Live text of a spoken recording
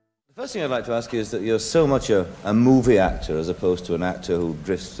First thing I'd like to ask you is that you're so much a movie actor as opposed to an actor who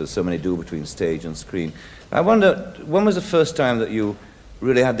drifts, as so many do, between stage and screen. I wonder, when was the first time that you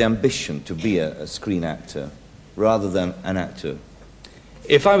really had the ambition to be a screen actor rather than an actor?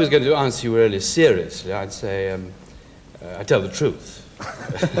 If I was going to answer you really seriously, I'd say I tell the truth.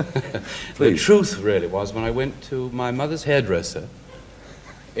 The truth really was when I went to my mother's hairdresser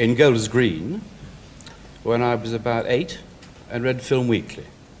in Golders Green when I was about 8 and read Film Weekly.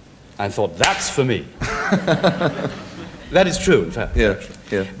 And thought, that's for me. That is true, in fact. Yeah,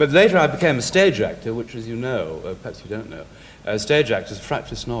 yeah. But later I became a stage actor, which, as you know, perhaps you don't know, stage actors are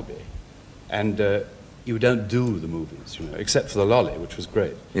frightfully snobby. And you don't do the movies, you know, except for The Lolly, which was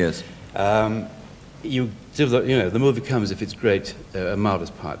great. Yes. You do the movie comes if it's great, a marvelous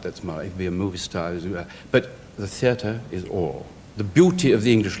part, that's marvelous. It can be a movie star. But the theatre is all. The beauty of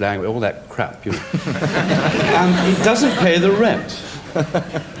the English language, all that crap, you know. And it doesn't pay the rent.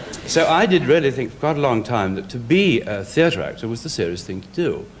 So I did really think for quite a long time that to be a theatre actor was the serious thing to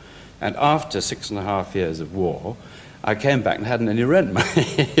do. And after 6.5 years of war, I came back and hadn't any rent money,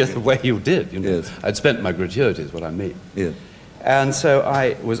 the way you did. You know? Yes. I'd spent my gratuity, is what I mean. Yeah. And so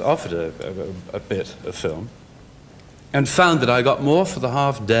I was offered a bit of film and found that I got more for the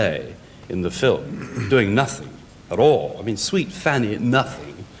half day in the film, doing nothing at all. I mean, sweet Fanny, nothing.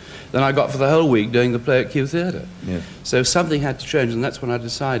 Than I got for the whole week doing the play at Kew Theatre. Yeah. So something had to change, and that's when I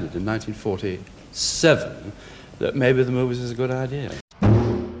decided in 1947 that maybe the movies is a good idea.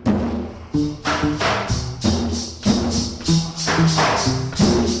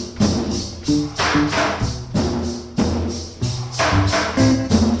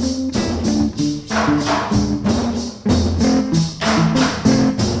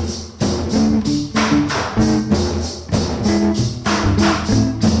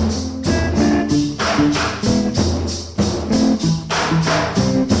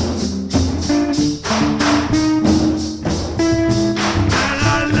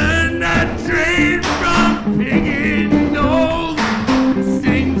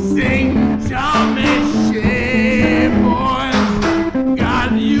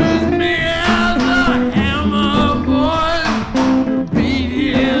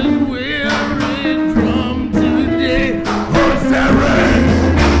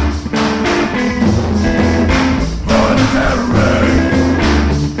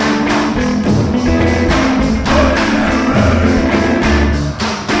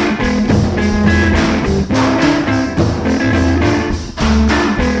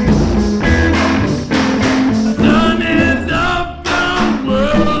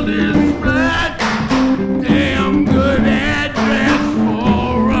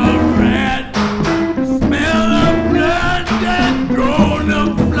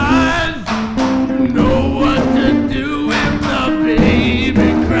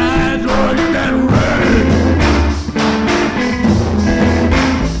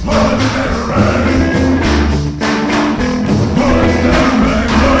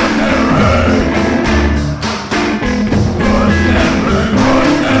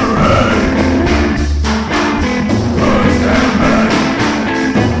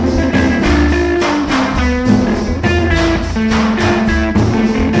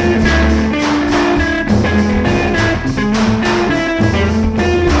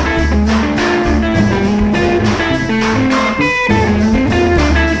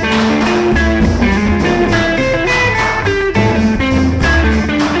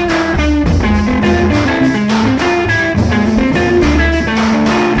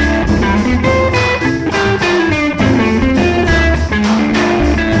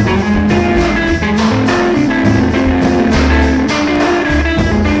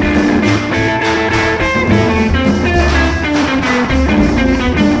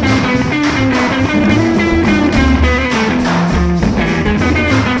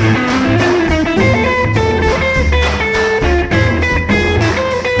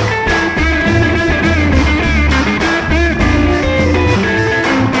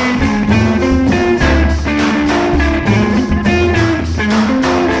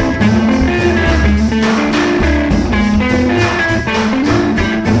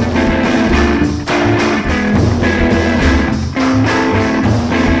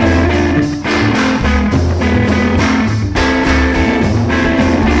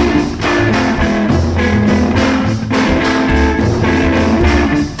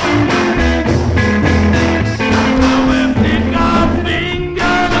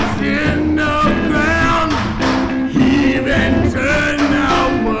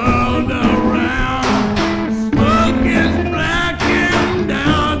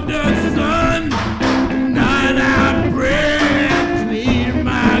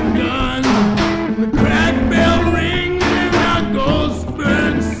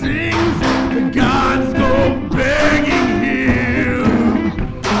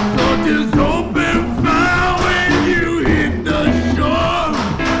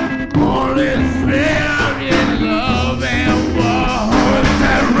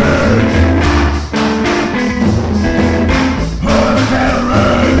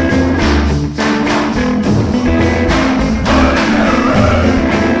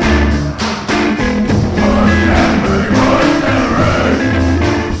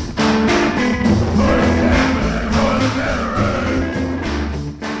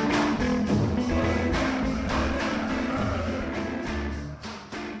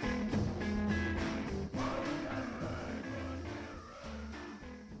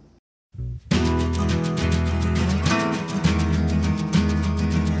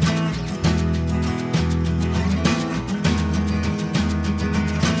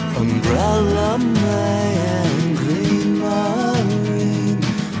 Umbrella May and green marine,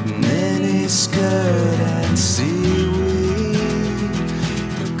 mini skirt and seaweed,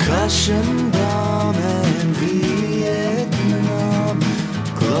 percussion bomb and Vietnam,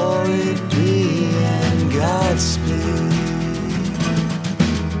 glory be and Godspeed.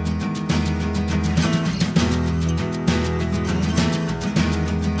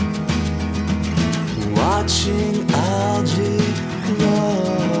 Watching algae grow,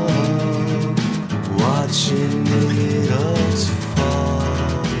 watching needles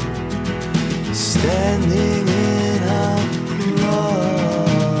fall, standing in a row,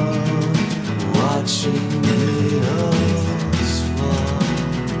 watching needles fall.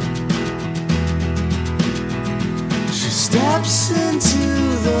 She steps into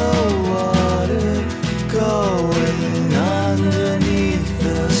the water, going underneath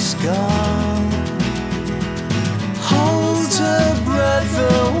the scum. Holds her breath a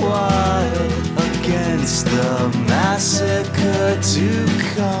while against the massacre to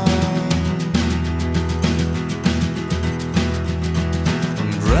come.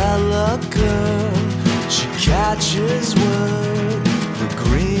 Umbrella girl, she catches word the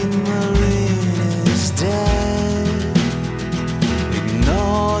green marine is dead.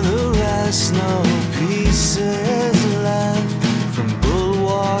 Ignore the rest, no pieces left from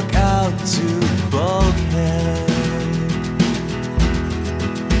Bulwark out to Bulkhead.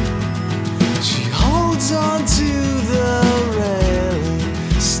 On to the railing,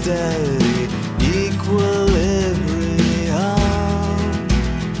 steady equilibrium,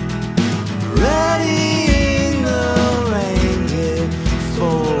 readying the reindeer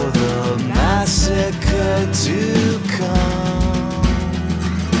for the massacre to come.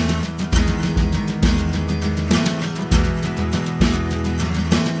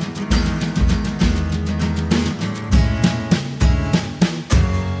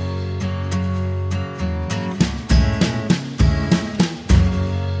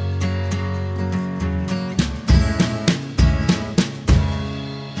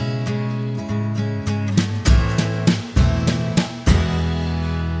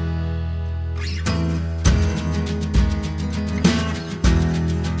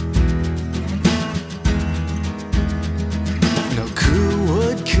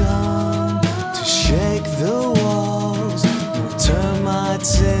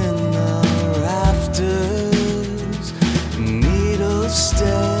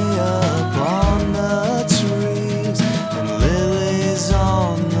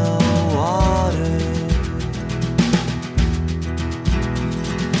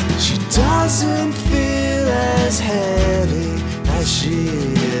 Doesn't feel as heavy as she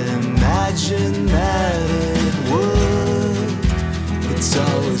imagined that it would. It's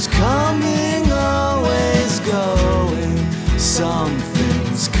always coming, always going. Some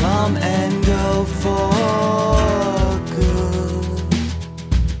things come and go for good.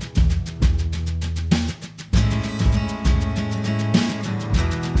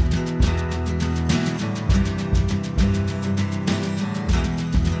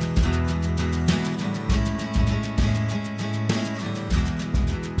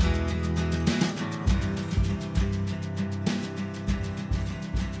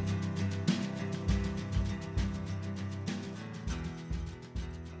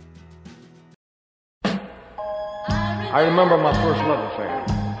 I remember my first love affair.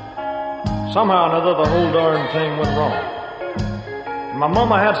 Somehow or another, the whole darn thing went wrong. And my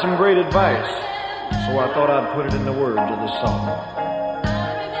mama had some great advice, so I thought I'd put it in the words of this song.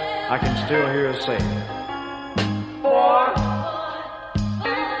 I can still hear her say, boy,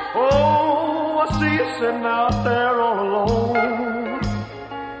 oh, I see you sitting out there all alone,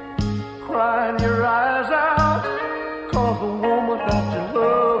 crying your eyes out, 'cause the woman that you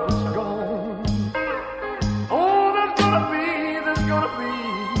love is gone. There's gonna be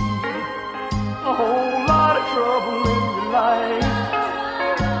a whole lot of trouble in your life.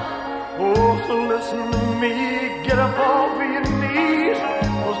 Oh, so listen to me, get up off of your knees,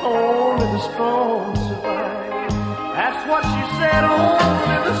 'cause only the strong survive. That's what she said,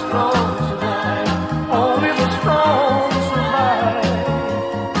 only the strong survive. Only the strong survive.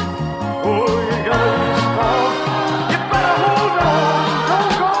 Oh, you gotta be strong. You better hold on,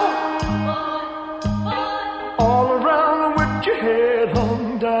 don't go all around with your head hung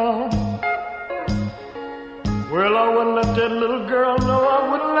down. Well, I wouldn't let that little girl know, I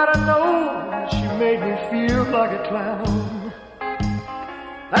wouldn't let her know. She made me feel like a clown.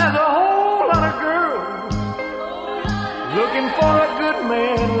 There's a whole lot of girls looking for a good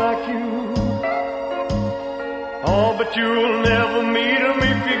man like you. Oh, but you'll never meet him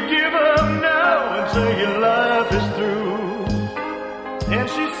if you give up now and say your life is through. And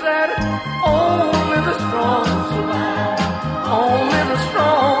she said, only the strong survive. Only the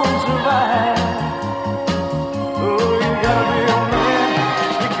strong survive. Oh, you gotta be a man.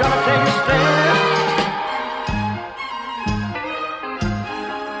 You gotta take a stand.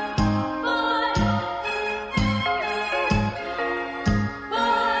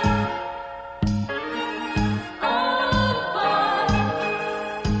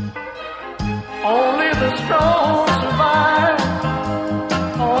 Only the strong survive.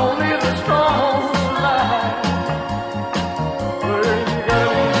 Only the strong survive. Well, you gotta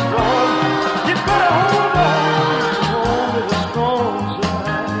be strong. You gotta hold on. Only the strong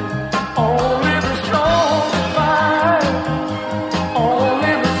survive. Only the strong survive.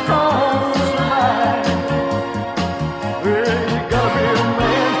 Only the strong survive. Well, you gotta be a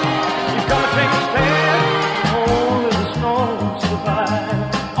man. You gotta take a stand. Only the strong survive.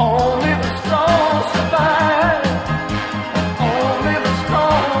 Only the strong survive. Only the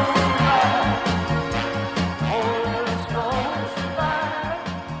strong survive. Only the strong survive.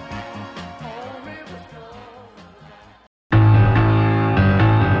 Only the strong.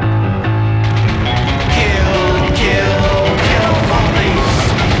 Kill for peace.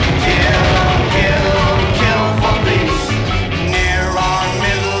 Kill for peace. Near or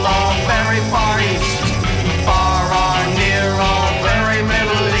middle or very far east. Far or near or very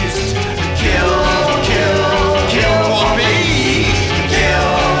middle east. Kill for peace. Kill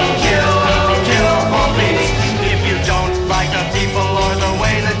for peace. If you don't like the people or the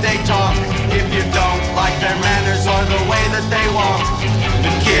way that they talk, if you don't like their manners or the way that they walk,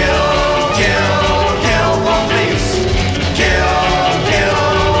 kill for peace. Kill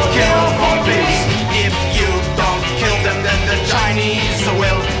for peace. If you don't kill them, then the Chinese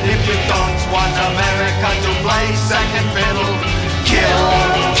will. If you don't want America to play second fiddle, kill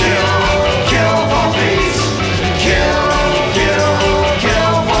for peace. Kill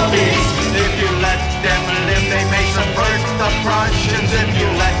for peace. If you let them live, they may subvert the Prussians. If you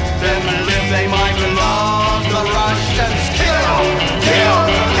let them live, they might love the Russians. Kill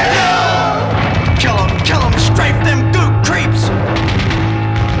them, strafe them, gook creeps.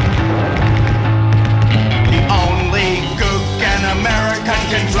 The only gook an American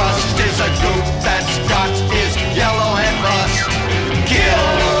can trust is a gook that's got his yellowhead rust. Kill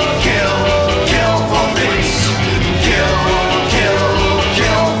for peace. Kill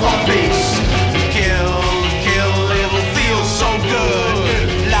for peace. It'll feel so good,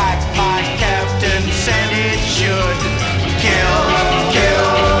 like my captain said it should. Kill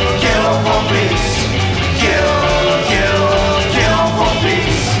for peace. Kill for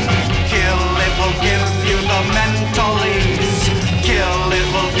peace. Kill, it will give you the mental ease. Kill, it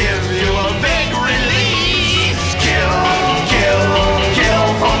will give you a big release. Kill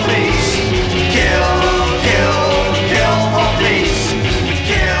for peace. Kill for peace. Kill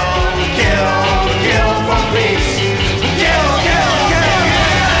for peace.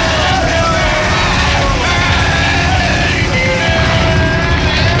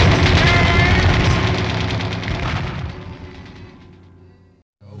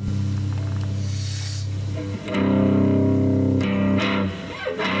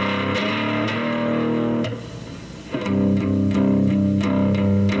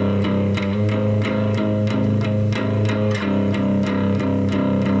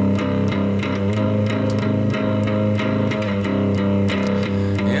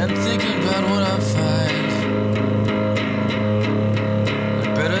 Yeah, I'm thinking about what I find.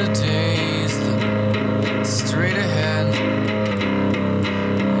 Better days look straight ahead.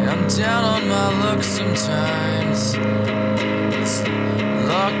 Yeah, I'm down on my luck sometimes. It's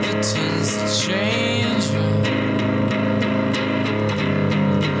luck that tends to change you.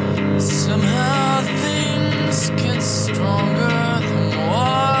 Somehow things get stronger the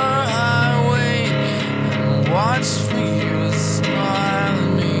more I wait and watch for you to smile at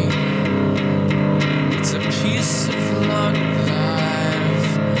me. It's a piece of luck that I've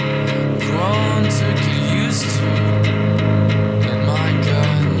grown to get used to in my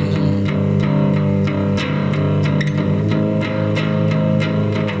gut.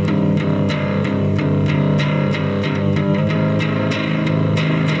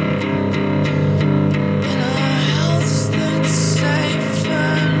 In a house that's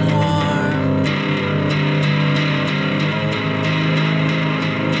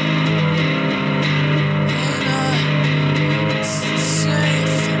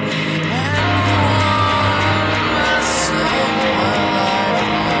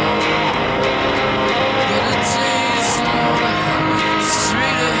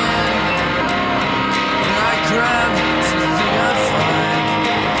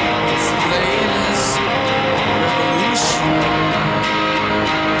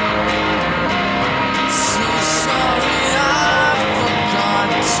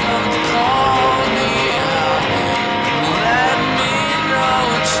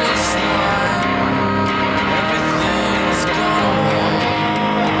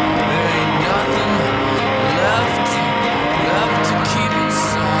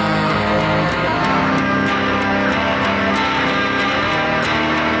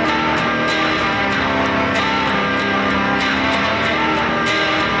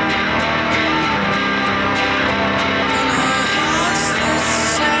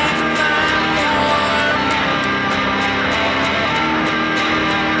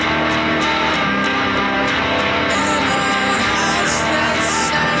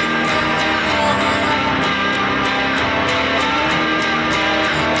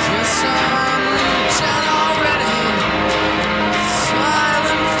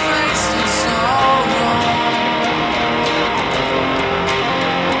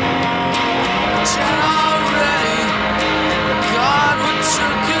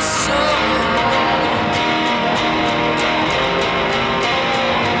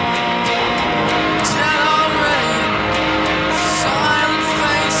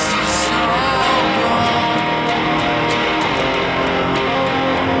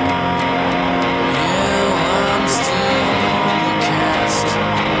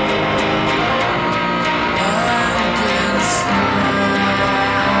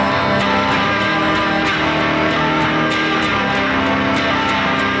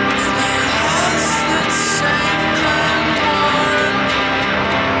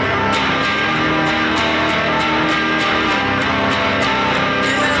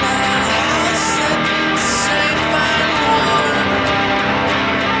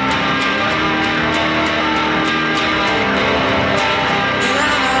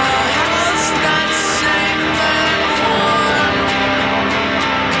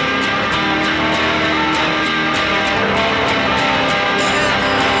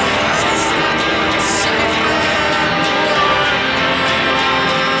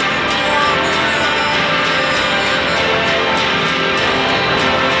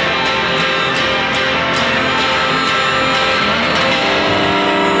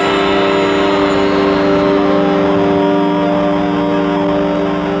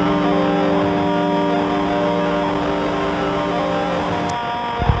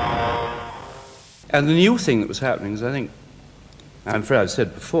And the new thing that was happening is, I think, I'm afraid I've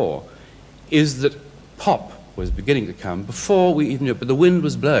said before, is that pop was beginning to come before we even knew it, but the wind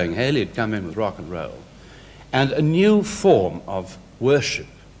was blowing. Haley had come in with rock and roll. And a new form of worship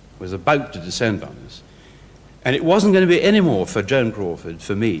was about to descend on us. And it wasn't going to be any more for Joan Crawford,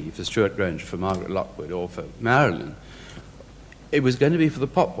 for me, for Stuart Granger, for Margaret Lockwood, or for Marilyn. It was going to be for the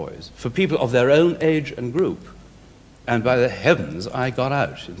pop boys, for people of their own age and group. And by the heavens, I got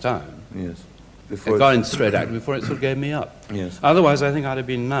out in time. Yes. I got in straight acting before it sort of gave me up. Yes. Otherwise, I think I'd have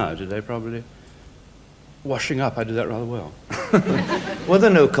been now today, probably washing up. I did that rather well. Were there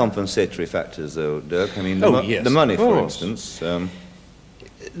no compensatory factors, though, Dirk? I mean, Yes, the money, of for course. instance.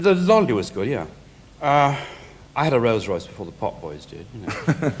 The Lolly was good, yeah. I had a Rolls Royce before the Pop Boys did. You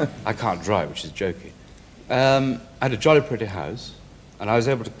know. I can't drive, which is jokey. I had a jolly pretty house, and I was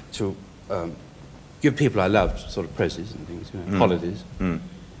able to give people I loved sort of prezzies and things, you know, holidays.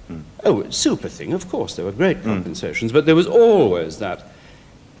 Oh, super thing, of course, there were great compensations, but there was always that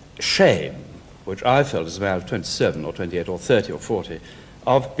shame, which I felt as a man of 27 or 28 or 30 or 40,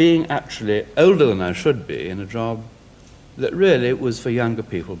 of being actually older than I should be in a job that really was for younger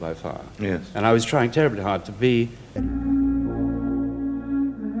people by far. Yes. And I was trying terribly hard to be...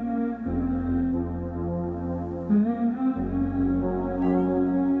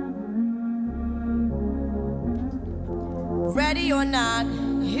 Ready or not,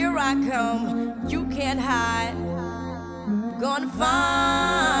 here I come, you can't hide. Gonna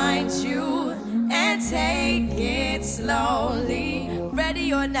find you and take it slowly.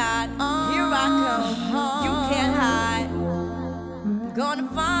 Ready or not, here I come, you can't hide. Gonna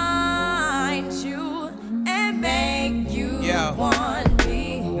find you and make you want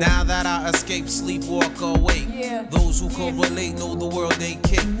me. Now that I escape, sleep, walk awake. Those who correlate know the world ain't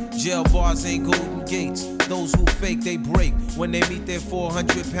kick. Jail bars ain't golden gates. Those who fake, they break. When they meet their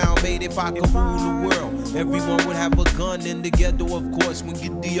 400-pound mate, if I could rule the world, everyone would have a gun in the ghetto, of course, when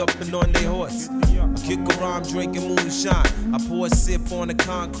get the up and on their horse. Kick around drinking moonshine. I pour a sip on the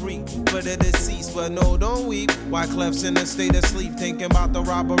concrete for the deceased, but no, don't weep. Wyclef's in a state of sleep, thinking about the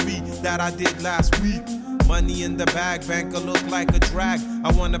robbery that I did last week. Money in the bag, banker look like a drag.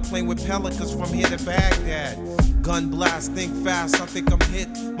 I wanna play with pelicans from here to Baghdad. Gun blast, think fast, I think I'm hit.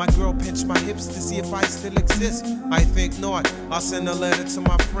 My girl pinched my hips to see if I still exist. I think not, I'll send a letter to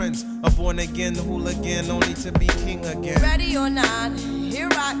my friends. A born again hooligan, only to be king again. Ready or not, here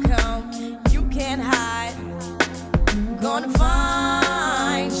I come, you can't hide. Gonna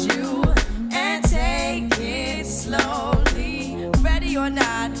find you and take it slowly. Ready or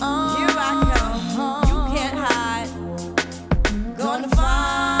not, here I come, you can't hide. Gonna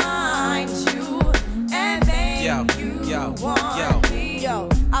find you and make you want me. Yo,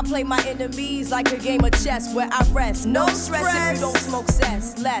 I play my enemies like a game of chess where I rest. No stress if you don't smoke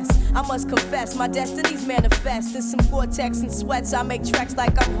cess. Less, I must confess, my destinies manifest. In some Gore-Tex and sweats, I make tracks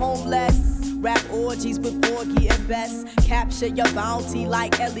like I'm homeless. Rap orgies with Porgy and Bess. Capture your bounty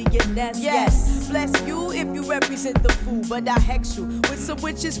like Elliot Ness. Yes, bless you if you represent the fool, but I hex you with some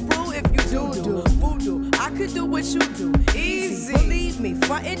witches brew if you do voodoo. I could do what you do, easy. Believe me,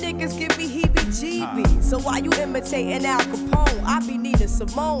 frontin' niggas give me heebie-jeebies. So while you imitating Al Capone, I be Nina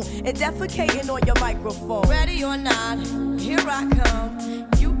Simone and defecating on your microphone. Ready or not, here I come,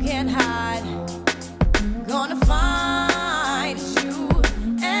 you can't hide. Gonna find you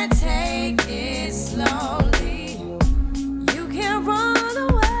and take it slowly. You can't run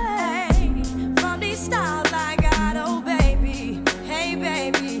away from these styles I got, oh baby. Hey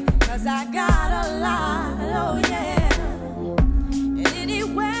baby, cause I got a lot, oh yeah. And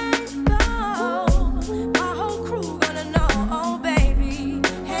anywhere you go, my whole crew gonna know, oh baby.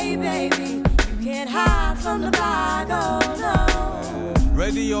 Hey baby, you can't hide from the block, oh no.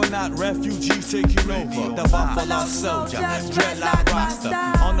 Ready or not, refugees taking over. The Buffalo Soldier, dreadlock roster.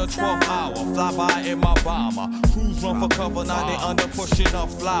 On the 12th hour, fly by in my bomber. Crews run for cover, now they under pushing up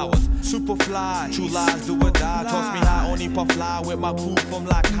flowers. Superfly, true lies do or die. Toss me high, only puff fly with my crew from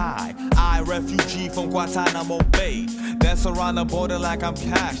like high. I, refugee from Guantanamo Bay. Dance around the border like I'm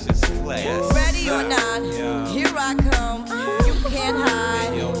Cassius Clay. Ready or not, here I come. You can't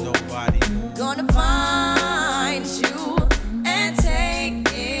hide. Yo, nobody. Gonna find you and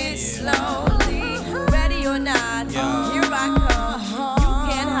take it slowly. Ready or not, here I come. You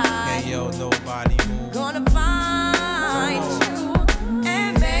can't hide. Hey, yo, nobody move. Gonna find you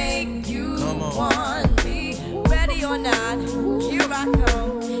and make you want me. Ready or not, here I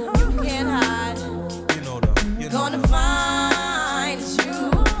come. You can't hide. Gonna find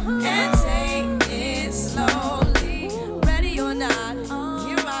you and take it slowly. Ready or not,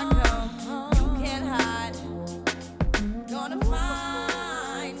 here I come. You can't hide.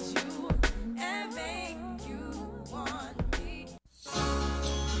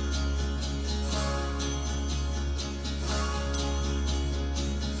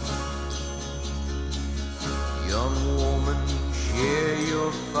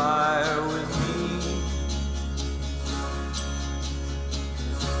 fire with me.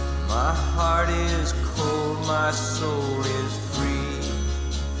 My heart is cold, my soul is free.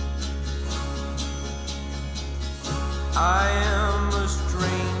 I am a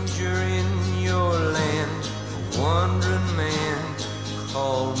stranger in your land, a wandering man,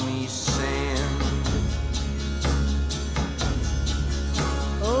 call me sand.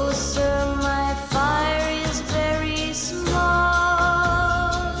 Oh, sir, my fire is very small.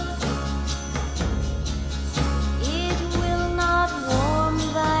 It will not warm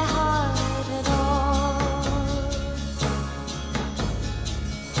thy heart at all.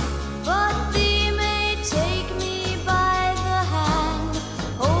 But thee may take me by the hand,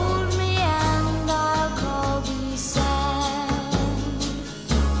 hold me and I'll call thee sand.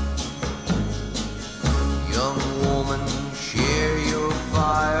 Young woman, share your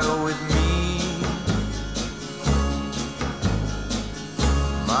fire with me.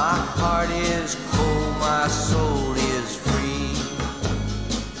 My heart is cold, my soul is free.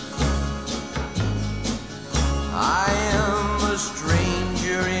 I am a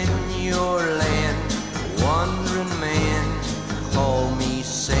stranger in your land, a wandering man, call me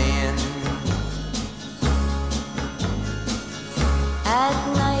sand. At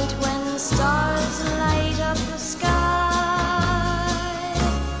night when the stars light up the sky,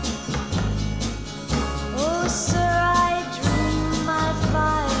 oh sir, I dream my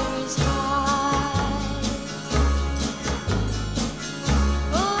fire is high.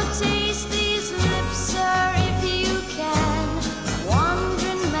 Oh, taste these lips, sir, if you can.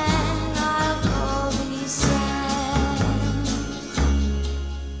 Wandering man, I'll call thee sand.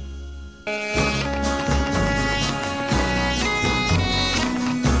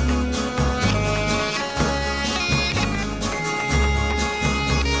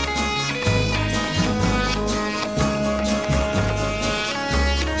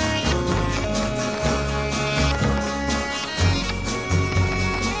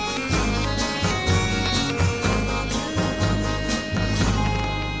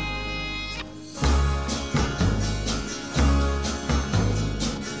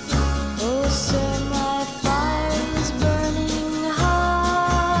 Oh, sir, my fire is burning high.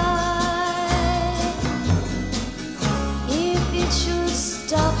 If it should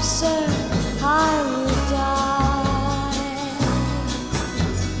stop, sir, I will die.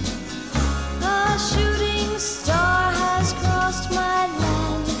 A shooting star has crossed my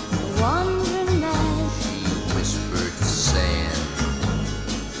land, a wandering man. She whispered sand.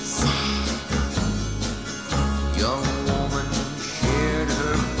 Young woman shared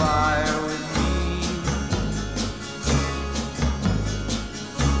her fire with me.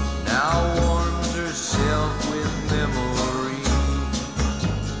 Now warms herself with memory.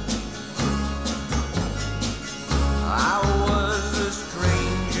 I was a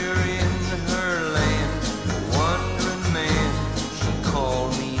stranger in her land, a wandering man, she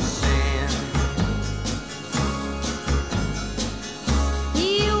called me sand.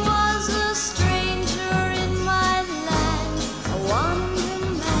 He was a stranger in my land, a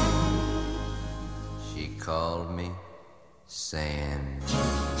wandering man. She called me sand.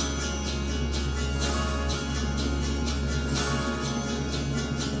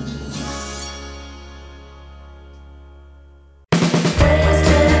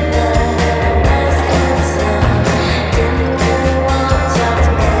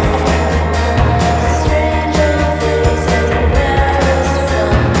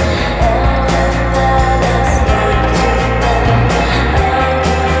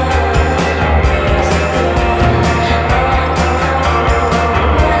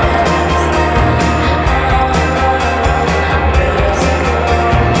 Oh,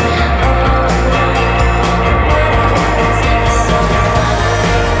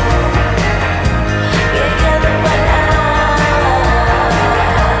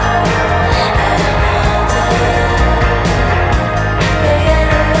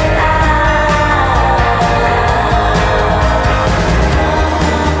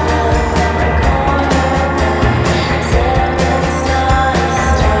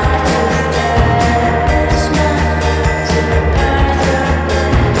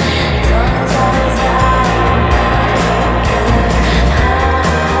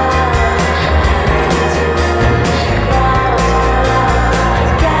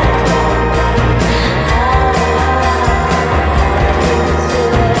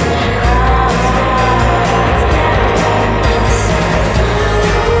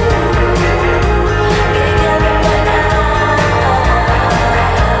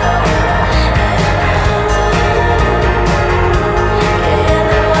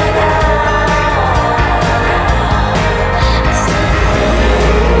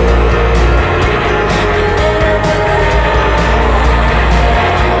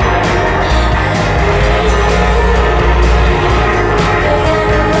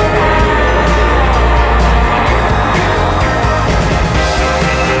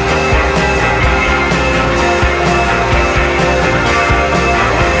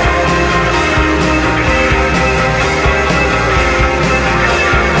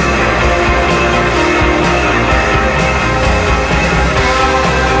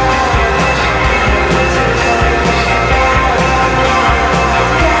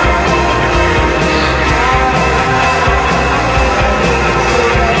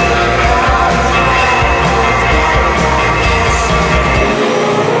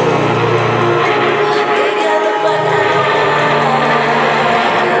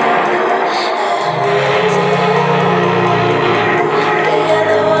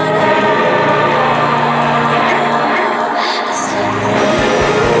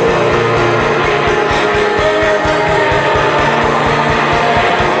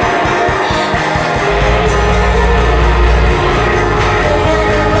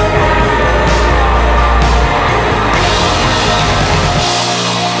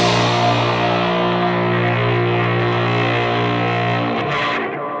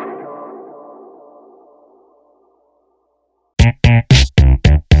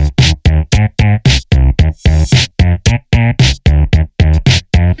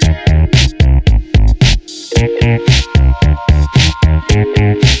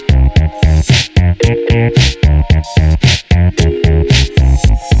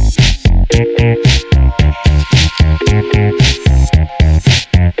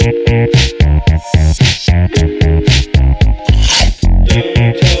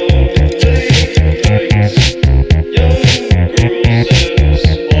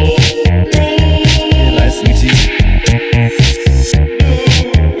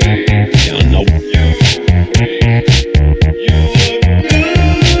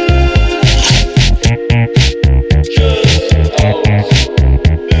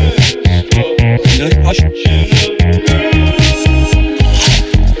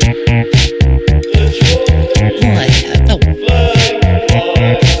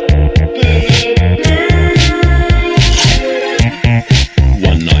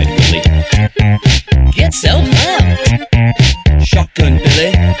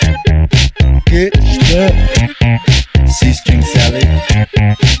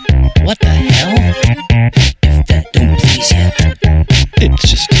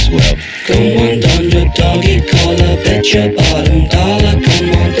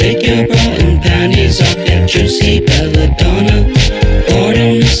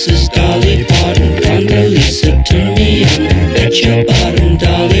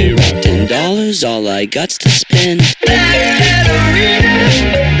 Guts to spin.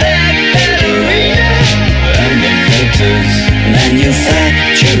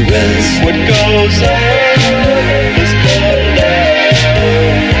 Manufacturers. What goes on is coming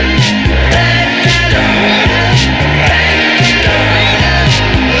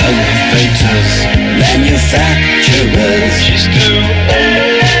Elevators. Manufacturers. She's too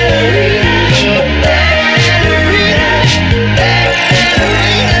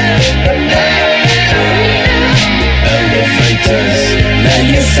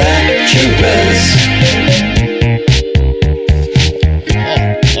manufacturers.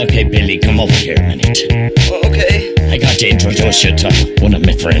 Oh, okay, Billy, come over here a minute. Okay. I got to introduce you to one of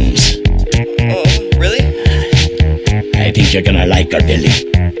my friends. Oh, really? I think you're gonna like her, Billy.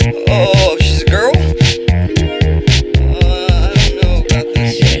 Oh, she's a girl? I don't know about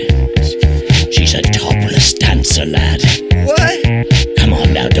this. Yeah. She's a topless dancer, lad. What? Come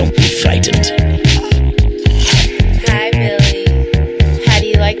on now, don't be frightened.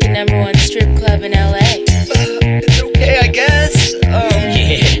 Like the #1 strip club in LA. It's okay, I guess.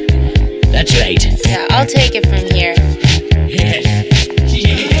 Yeah, that's right. Yeah, I'll take it from here.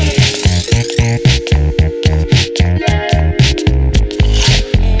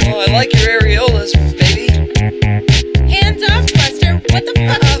 Oh, I like your areolas, baby. Hands off, Buster. What the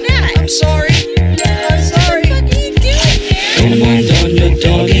fuck is that? I'm sorry. I'm sorry. What the fuck are you doing, man? Come on, don your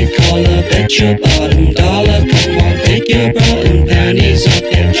doggy collar, bet your bottom dollar. Come on, take your bra and panties off.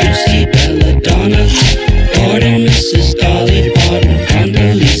 Juicy belladonna. Pardon, Mrs. Dolly Parton.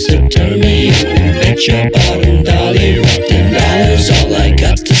 Condoleezza, turn me on and bet your bottom dolly. Rock $10, all I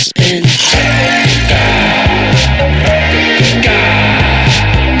got to spend.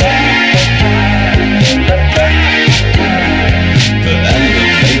 The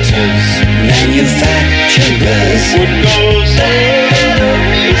elevators. Manufacturers. What goes on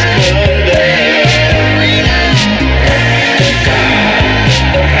is coming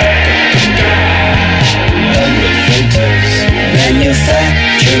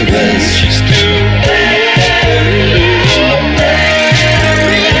manufacturers. She's too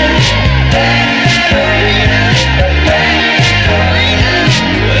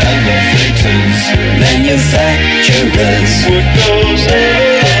elevators. Manufacturers. What goes on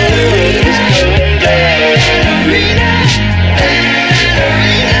is coming down.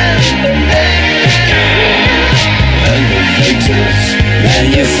 Elevators.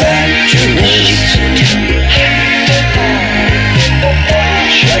 Manufacturers.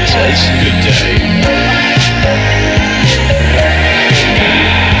 It's a good day.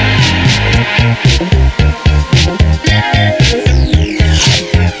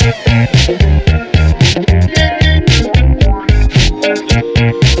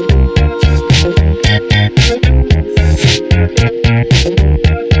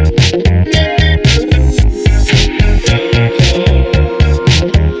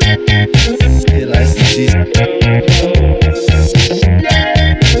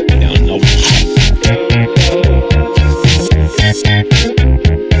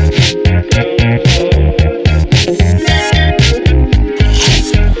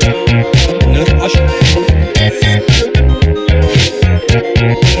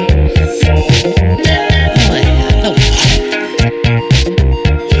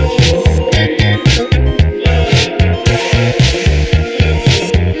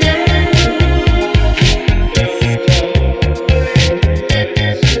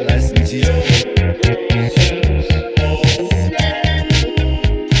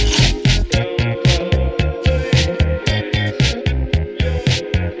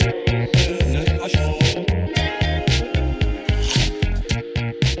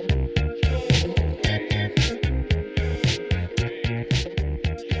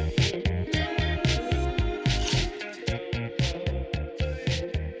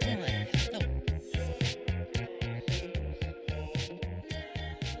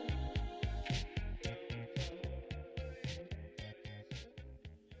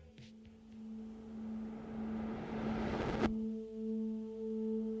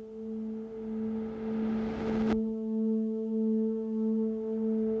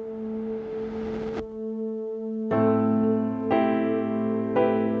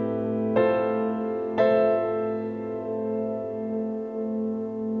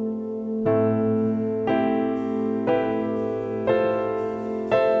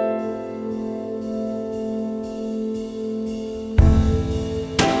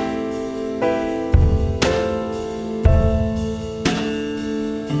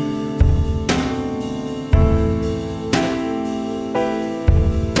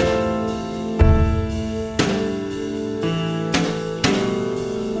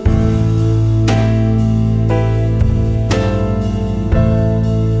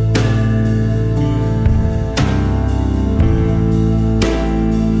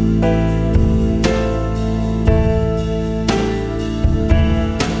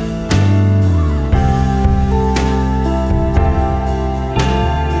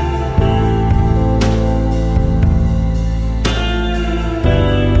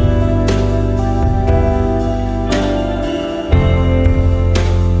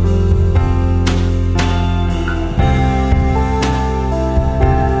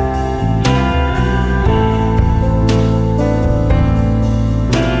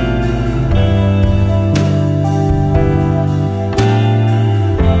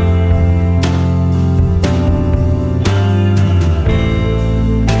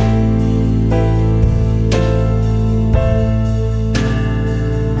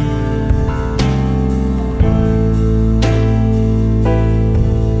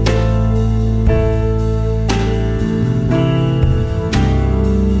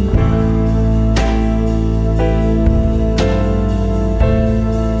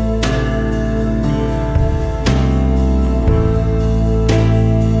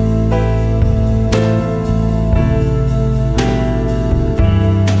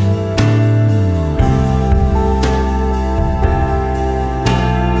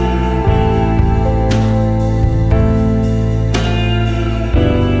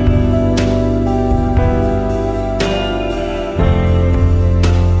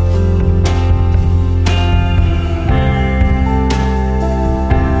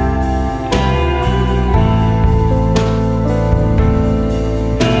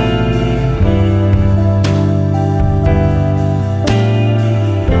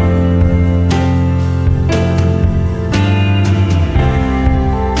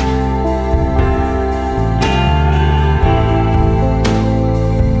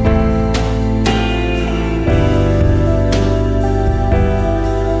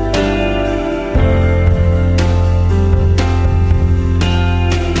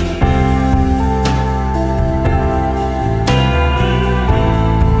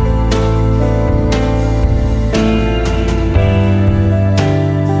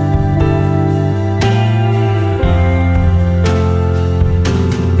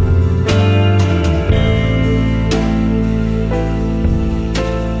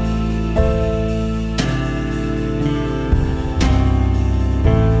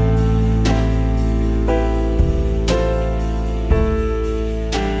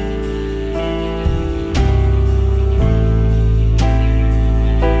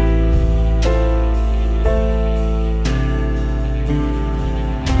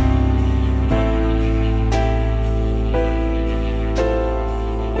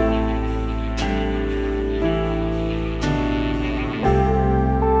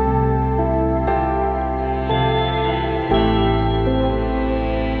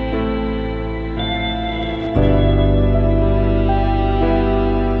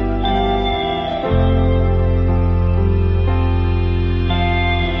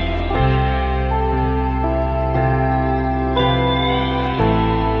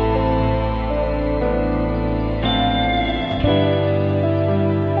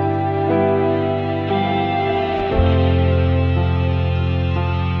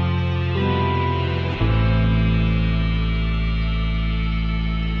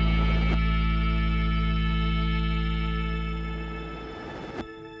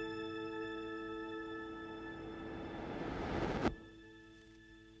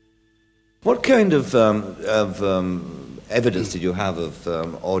 What kind of evidence did you have of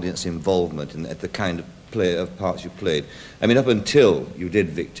audience involvement at the kind of parts you played? I mean, up until you did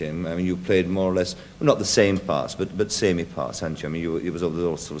Victim, I mean, you played more or less, well, not the same parts, but samey parts, hadn't you? I mean, it was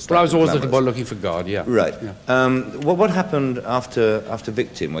all sort of. Well, I was always a little boy looking for God, yeah. Right. Yeah. What happened after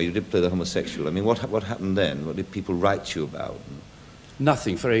Victim, where you did play the homosexual? I mean, what happened then? What did people write to you about?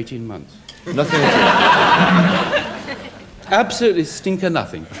 Nothing for 18 months. Nothing at all? Absolutely stinker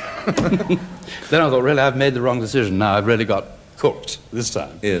nothing. Then I thought, really, I've made the wrong decision. Now I've really got cooked this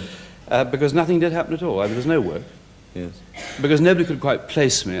time. Yes. Because nothing did happen at all. There was no work. Yes. Because nobody could quite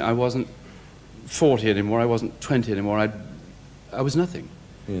place me. I wasn't 40 anymore. I wasn't 20 anymore. I was nothing.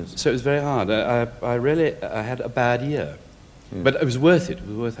 Yes. So it was very hard. I had a bad year. Yeah. But it was worth it. It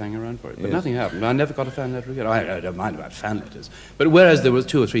was worth hanging around for it. But Yes. nothing happened. I never got a fan letter again. I don't mind about fan letters. But whereas there was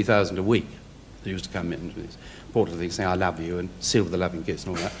 2,000 or 3,000 a week that used to come in with these portrait things saying, I love you, and seal with a loving kiss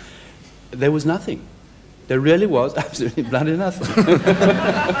and all that, there was nothing. There really was absolutely bloody nothing.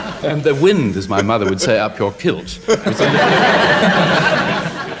 And the wind, as my mother would say, up your kilt.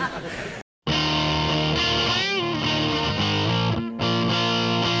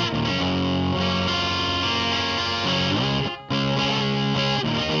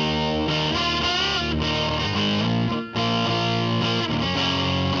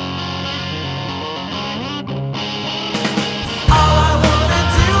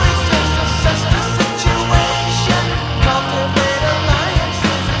 Cultivate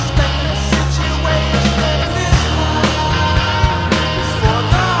alliances, expect the situation. This war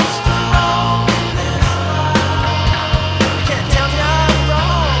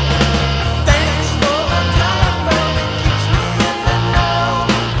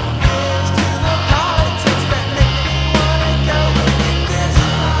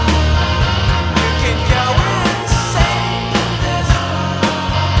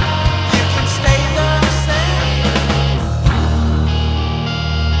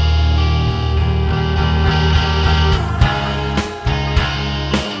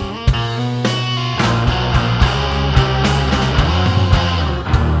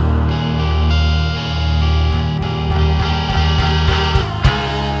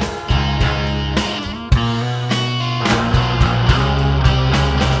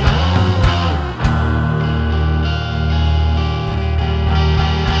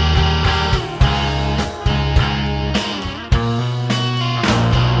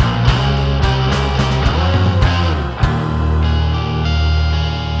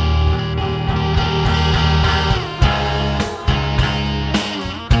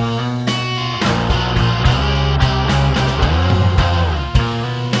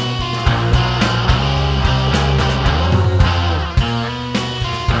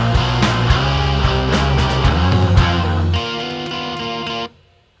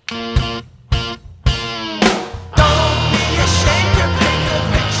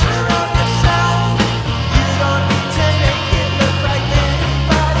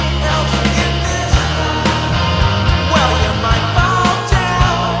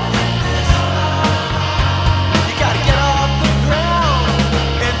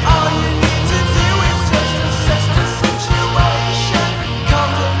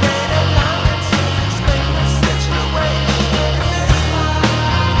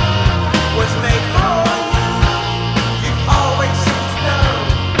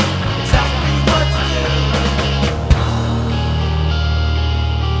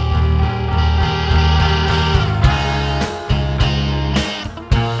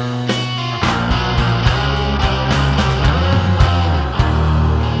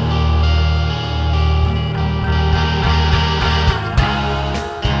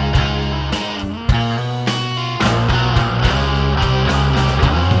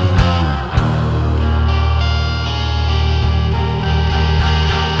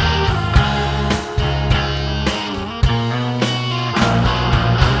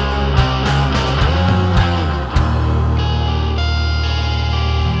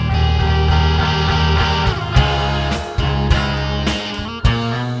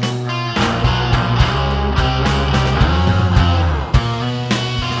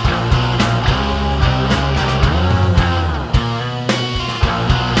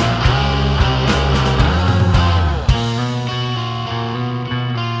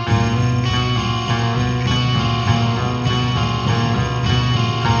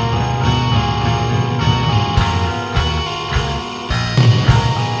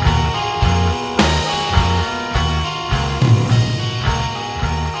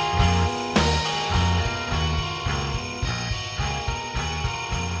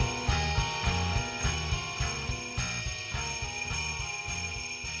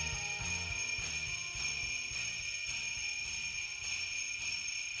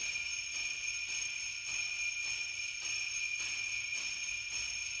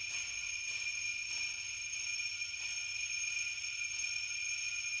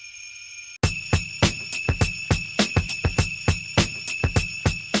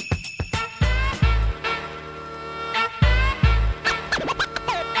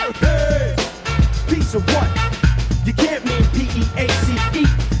peace or what? You can't mean P-E-A-C-E,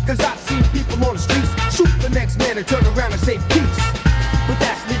 cause I've seen people on the streets shoot the next man and turn around and say peace. But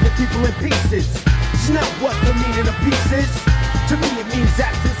that's leaving people in pieces. It's not what the meaning of peace is. To me it means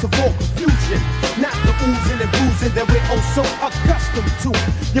absence of all confusion, not the oozing and boozing that we're oh so accustomed to.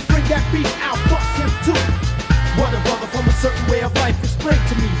 Your friend got beat, I'll bust him too. What a brother from a certain way of life explained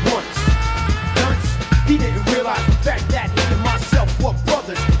to me once. Dunce, he didn't realize the fact that he and myself were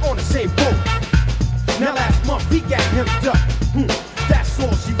brothers on the same boat. Now last month he got hemmed up. That's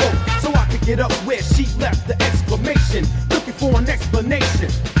all she wrote, so I could get up where she left the exclamation, looking for an explanation.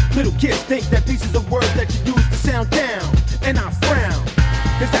 Little kids think that peace is a word that you use to sound down, and I frown,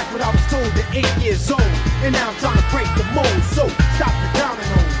 cause that's what I was told at 8 years old. And now I'm trying to break the mold, so stop the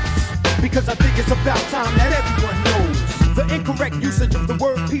dominoes, because I think it's about time that everyone knows the incorrect usage of the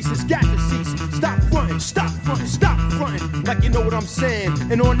word peace has got to cease. Stop fronting, stop fronting, stop fronting, like you know what I'm saying.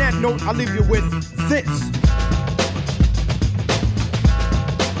 And on that note, I'll leave you with this.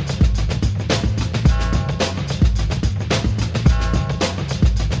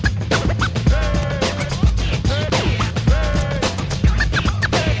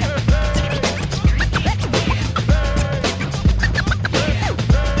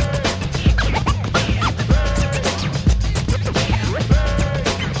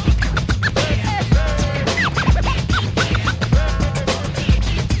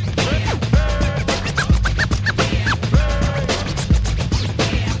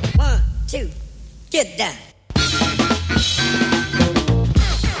 Get down.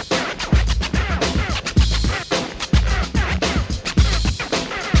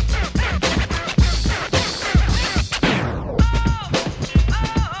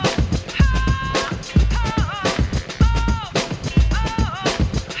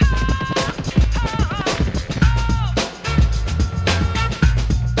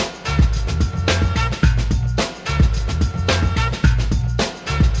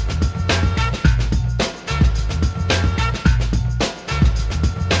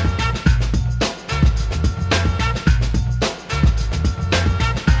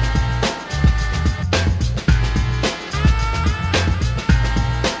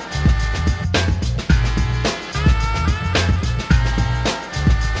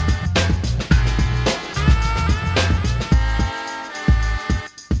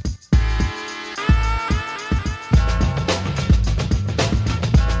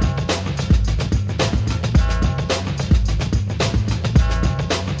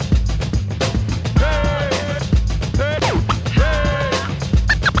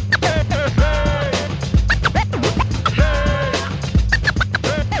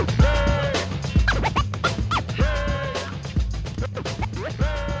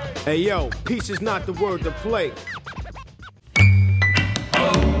 Hey yo, peace is not the word to play.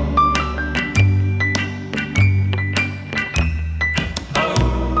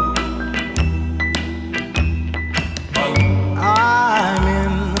 I'm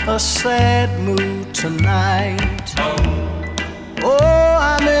in a sad mood tonight. Oh,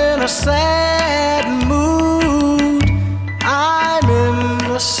 I'm in a sad mood. I'm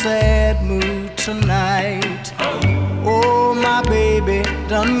in a sad mood tonight. Oh, my baby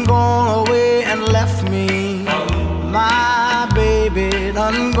done gone away and left me. My baby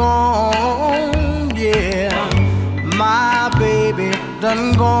done gone, yeah. My baby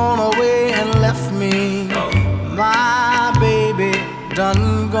done gone away and left me. My baby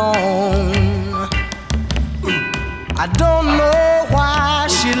done gone. I don't know why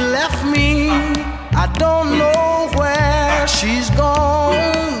she left me. I don't know where she's gone.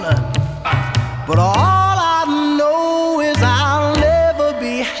 But all I know is I'll never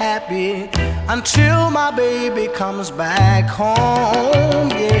be happy until my baby comes back home.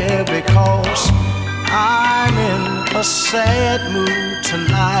 Yeah, because I'm in a sad mood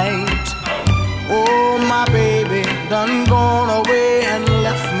tonight. Oh, my baby done gone away and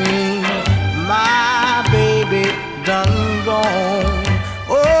left me. My baby done gone.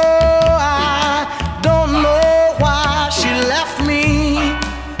 Oh, I don't know why she left me,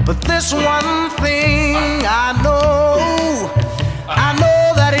 but this one thing I know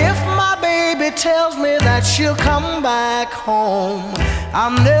that if my baby tells me that she'll come back home,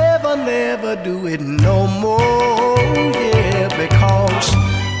 I'll never, never do it no more. Yeah, because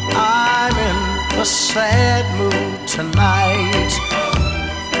I'm in a sad mood tonight.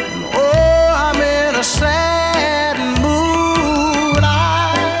 Oh, I'm in a sad mood.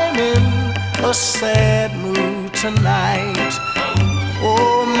 I'm in a sad mood tonight.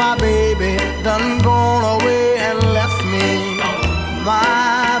 Oh, my baby done gone away and left me.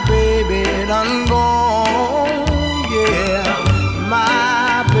 My baby done gone, yeah.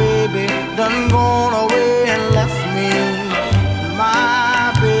 My baby done gone away.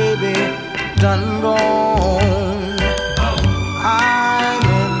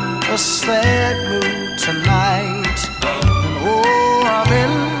 a sad mood tonight. And oh, I'm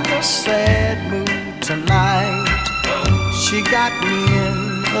in a sad mood tonight. She got me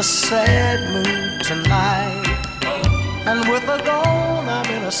in a sad mood tonight. And with her gone, I'm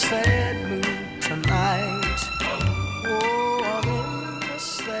in a sad mood tonight. Oh, I'm in a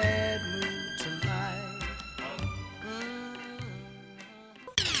sad mood tonight.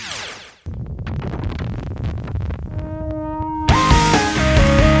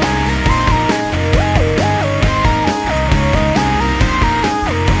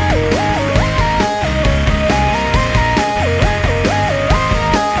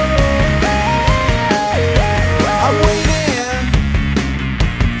 I'm waiting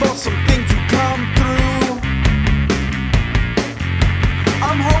for something to come through.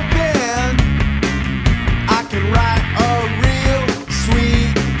 I'm hoping I can write a real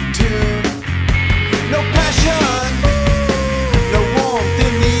sweet tune. No passion, no warmth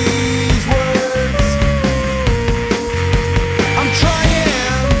in these words. I'm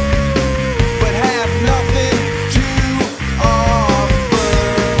trying, but have nothing to offer.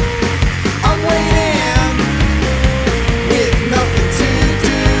 I'm waiting with nothing to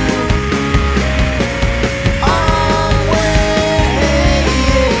do. I'm waiting,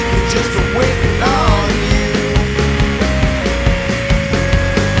 just waiting on you.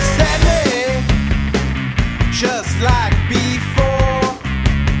 Sadly, just like before,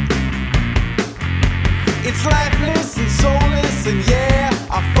 it's lifeless and soulless, and yeah,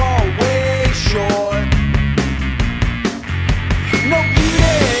 I fall way short. No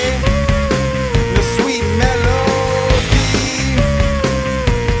beauty, no sweet melody,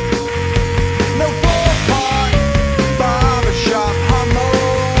 no four-part barbershop harmony.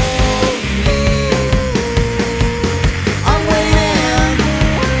 I'm waiting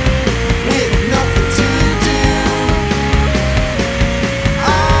with nothing to do.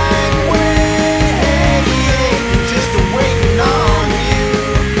 I'm waiting, just waiting on you.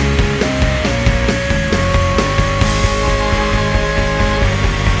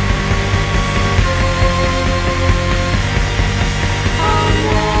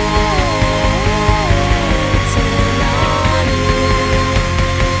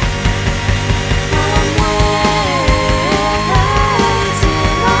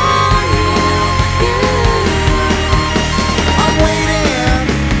 I'm waiting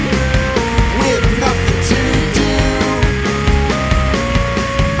with nothing to do.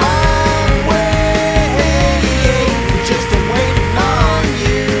 I'm waiting, just waiting on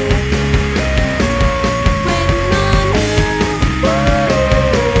you.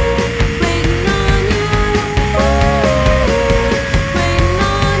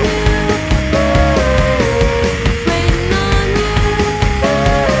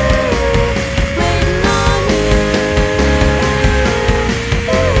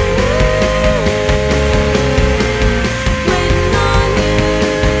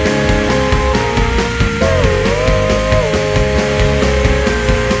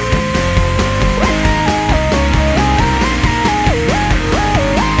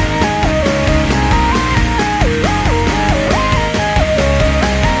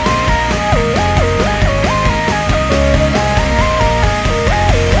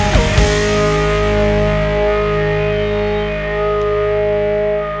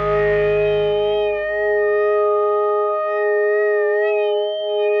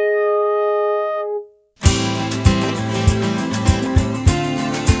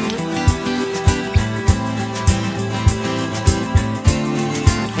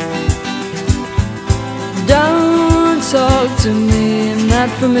 Don't talk to me in that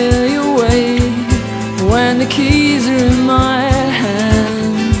familiar way when the keys are in my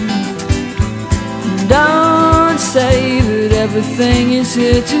hand. Don't say that everything is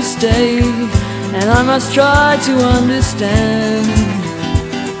here to stay, and I must try to understand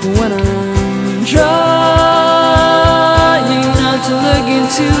when I'm trying not to look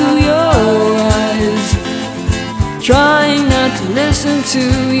into your eyes, trying not to listen to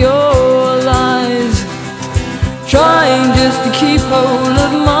your lies, trying just to keep hold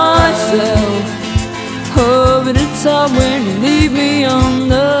of myself. Oh, but it's hard when you leave me on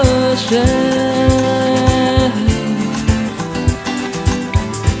the shelf.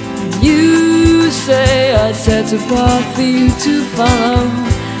 You say I set apart for you to follow,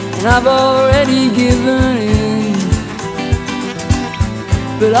 and I've already given in.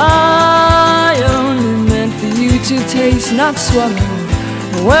 But I only meant for you to taste, not swallow.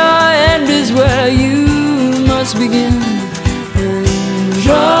 Where I end is where you must begin. And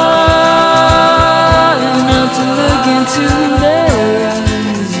try not to look into their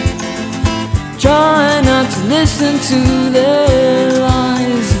eyes, try not to listen to their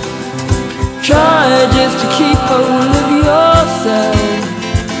lies, hold of yourself.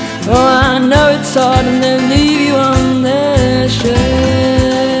 Oh, I know it's hard and they leave you on their shelf.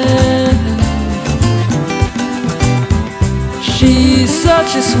 She's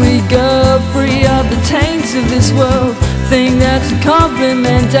such a sweet girl, free of the taints of this world. Think that's a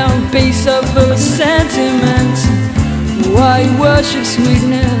compliment, don't be so full of sentiment. Why you worship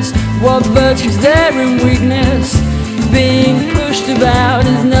sweetness? What virtue's there in weakness? Being pushed about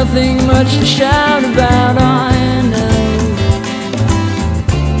is nothing much to shout about, I know.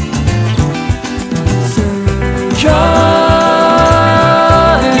 So try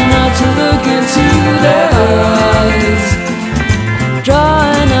not to look into their eyes. Try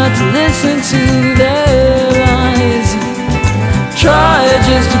not to listen to their lies. Try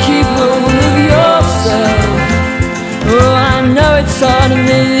just to keep hold of yourself. Oh, I know it's hard and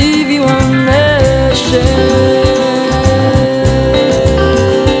they leave you on their shelf.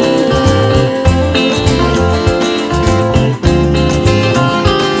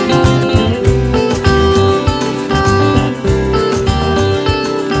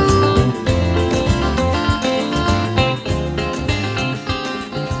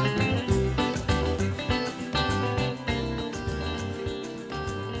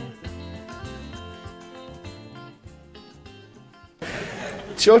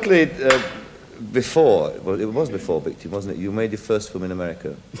 Shortly before, well, it was before Victim, wasn't it? You made your first film in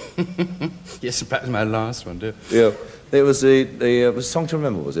America. Yes, perhaps my last one, too. Yeah. It was the Song to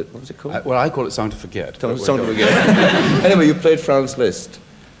Remember, was it? What was it called? Well, I call it Song to Forget. Song to Forget. Anyway, you played Franz Liszt.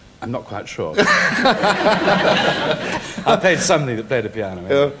 I'm not quite sure. I played somebody that played a piano.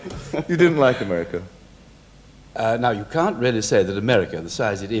 Yeah. You didn't like America? Now, you can't really say that America, the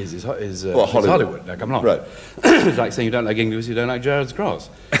size it is Hollywood. Hollywood. Like, I'm not. Right. It's like saying you don't like English, you don't like Gerrard's Cross.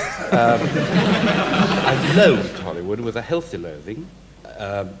 I loathed Hollywood with a healthy loathing,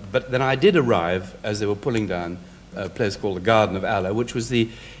 but then I did arrive as they were pulling down a place called the Garden of Allah, which was the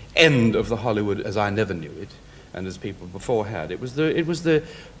end of the Hollywood as I never knew it, and as people before had. It was the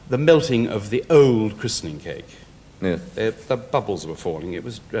melting of the old christening cake. Yeah. The bubbles were falling. It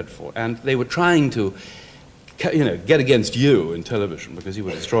was dreadful, and they were trying to, get against you in television because you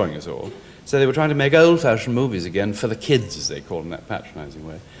were destroying us all. So they were trying to make old-fashioned movies again for the kids, as they call them, in that patronizing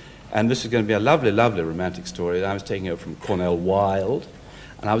way. And this was going to be a lovely, lovely romantic story. I was taking over from Cornell Wilde,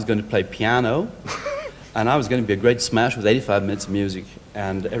 and I was going to play piano, and I was going to be a great smash with 85 minutes of music,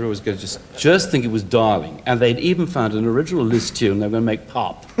 and everyone was going to just think it was darling. And they'd even found an original Liszt tune they were going to make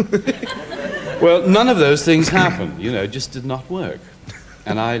pop. Well, none of those things happened, it just did not work.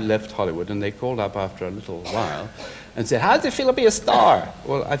 And I left Hollywood, and they called up after a little while and said, how does it feel to be a star?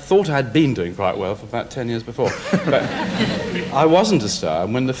 Well, I thought I'd been doing quite well for about 10 years before. But I wasn't a star,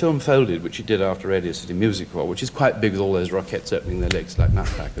 and when the film folded, which it did after Radio City Music Hall, which is quite big with all those Rockettes opening their legs like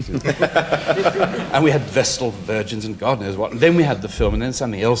nutcrackers. And we had Vestal Virgins and God knows what. And then we had the film, and then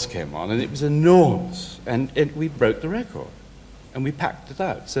something else came on, and it was enormous. And we broke the record, and we packed it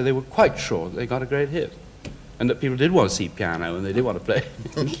out. So they were quite sure that they got a great hit, and that people did want to see piano, and they did want to play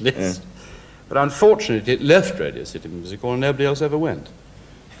Liszt. Yeah. But unfortunately, it left Radio City Music Hall, and nobody else ever went,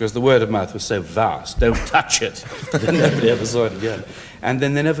 because the word of mouth was so vast, don't touch it, that nobody ever saw it again. And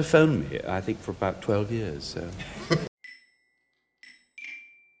then they never phoned me, I think, for about 12 years. So.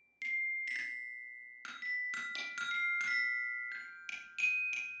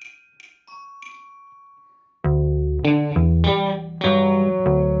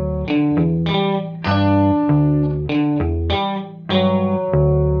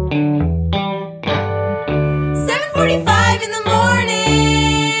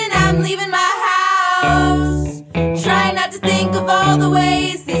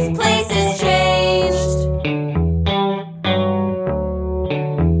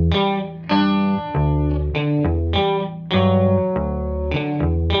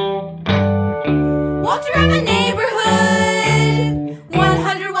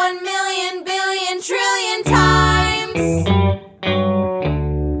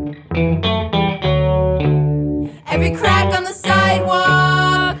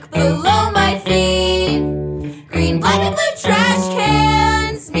 Trash can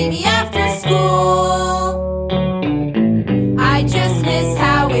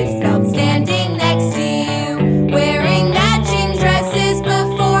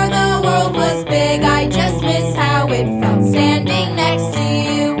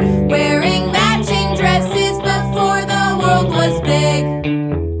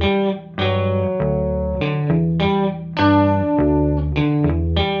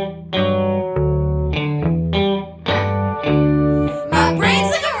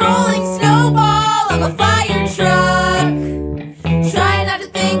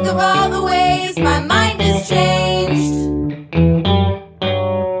changed.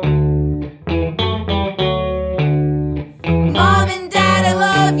 Mom and Dad, I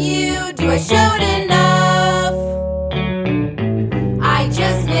love you. Do I show it enough? I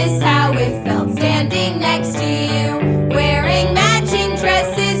just miss how it felt standing next to you, wearing matching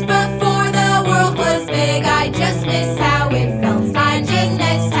dresses before the world was big. I just miss how it felt. I just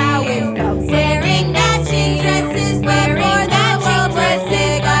miss how it felt. Wearing matching dresses before the world was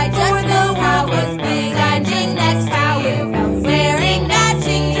big. I just miss how it was big. I just miss how it felt. Wearing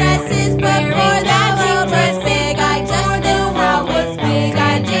matching dresses before the world was big. I just knew how it was big.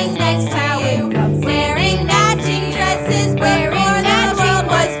 I just miss how it felt. Wearing matching dresses before the world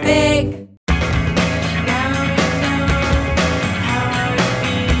was big.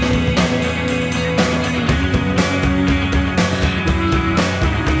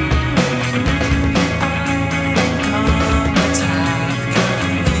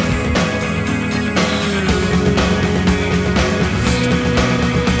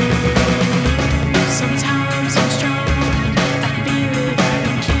 Sometimes I'm strong, I feel it, I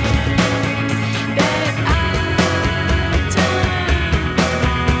don't care that I've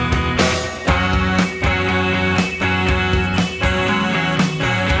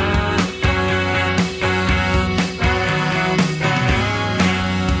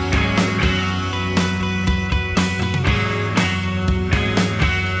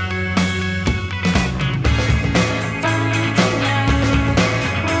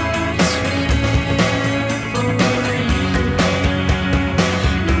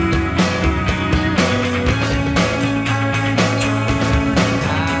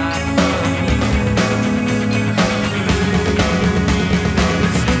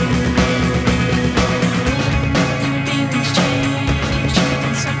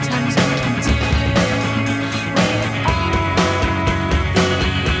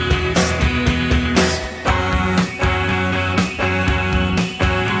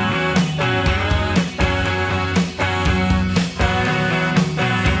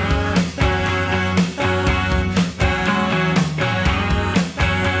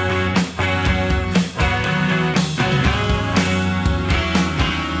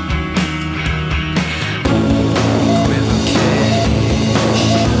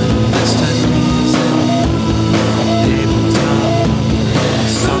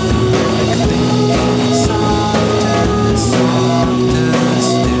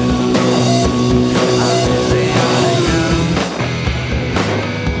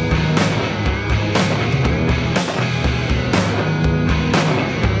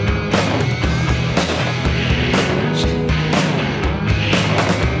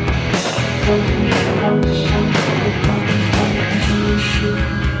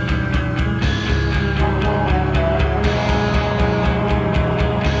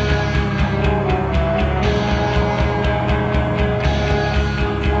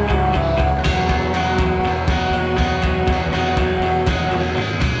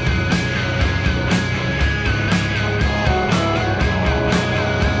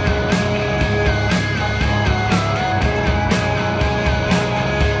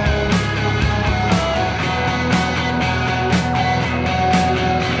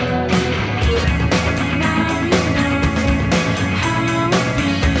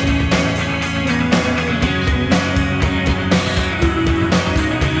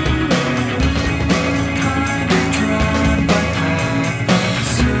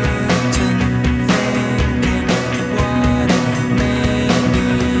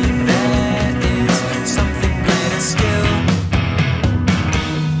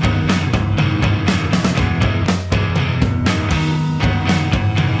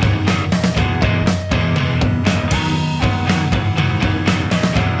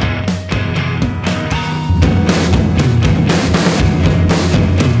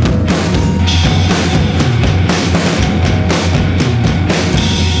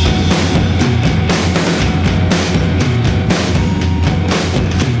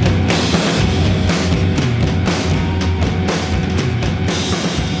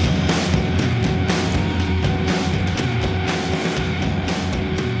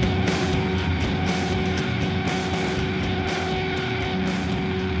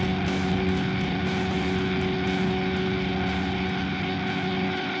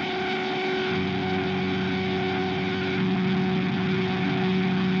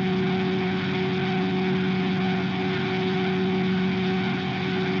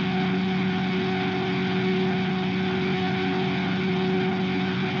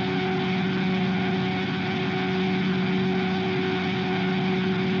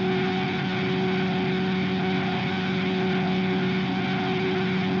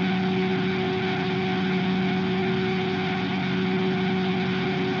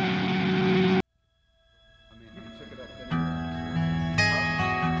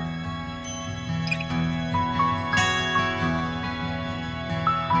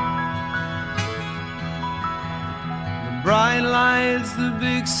bright lights, the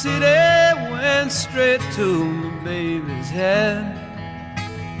big city went straight to my baby's head.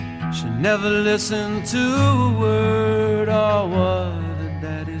 She never listened to a word or what her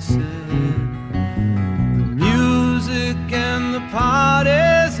daddy said. The music and the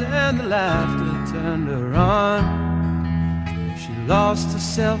parties and the laughter turned her on. She lost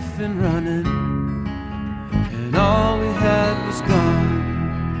herself in running, and all we had was gone.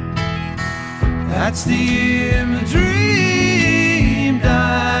 That's the year my dream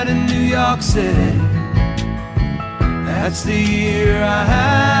died in New York City. That's the year I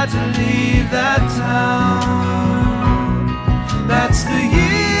had to leave that town. That's the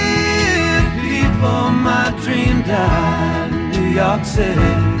year, people, my dream died in New York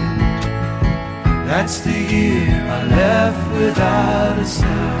City. That's the year I left without a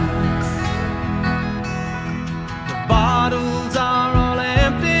sound. The bottles are all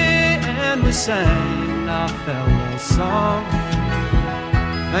empty and we sang our farewell song.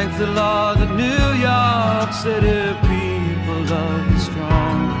 Thank the Lord that New York City people love you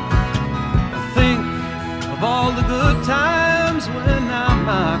strong. I think of all the good times when now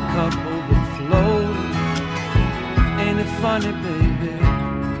my cup overflows. Ain't it funny, baby,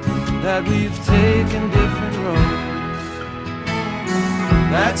 that we've taken different roads?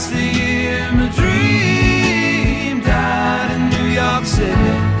 That's the year my dream died in New York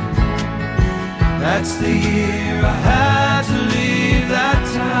City. That's the year I had to leave that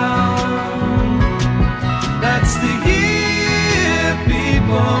town. That's the year,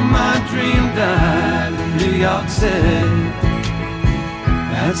 people, my dream died in New York City.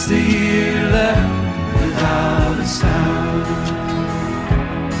 That's the year left without a sound.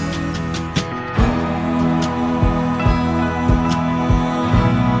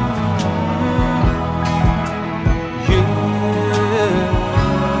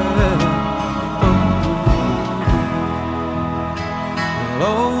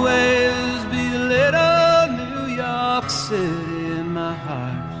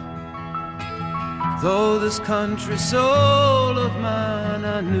 Though this country soul of mine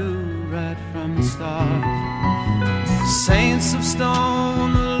I knew right from the start. Saints of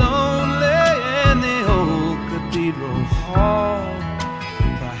stone, the lonely in the old cathedral hall.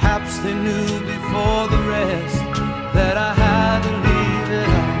 Perhaps they knew before the rest that I had to leave it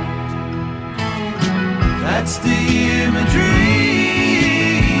all. That's the year my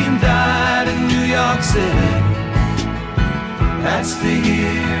dream died in New York City. That's the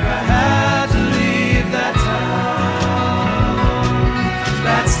year I had to leave that town.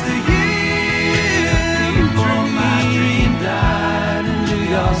 That's the year before my dream died in New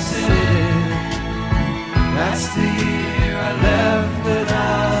York City. That's the year I left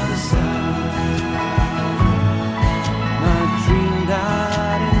without a sound. My dream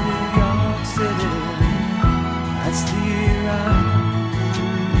died in New York City. That's the year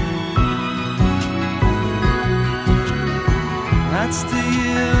that's the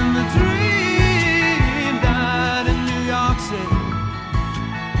year my dream died in New York City.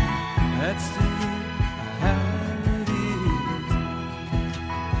 That's the year I had to leave.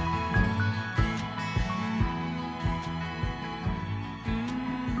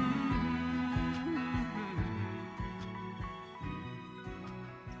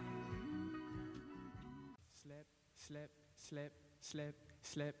 Slip, slip, slip, slip,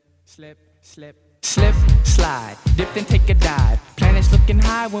 slip, slip, slip. Slip, slide, dip and take a dive. Planets looking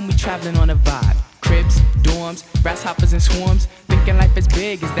high when we traveling on a vibe. Cribs, dorms, grasshoppers and swarms. Thinking life is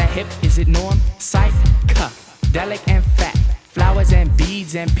big, is that hip, is it norm? Psychedelic and fat. Flowers and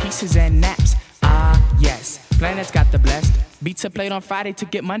beads and pieces and naps. Ah, yes, planets got the blessed. Beats are played on Friday to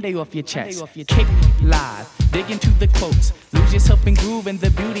get Monday off your chest. Kick live, dig into the quotes. Lose yourself in groove and the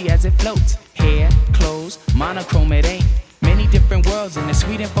beauty as it floats. Hair, clothes, monochrome it ain't. Many different worlds in a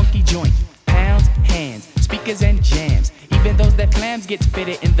sweet and funky joint. Pounds, hands, speakers and jams. Even those that flams get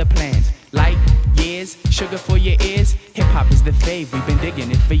fitted in the plans. Light years, sugar for your ears. Hip-hop is the fave, we've been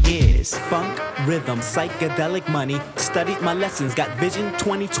digging it for years. Funk, rhythm, psychedelic money. Studied my lessons, got vision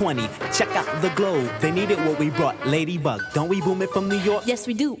 2020. Check out the globe, they needed what we brought. Ladybug, don't we boom it from New York? Yes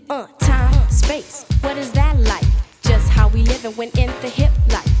we do, time, space, what is that like? Just how we live and went into hip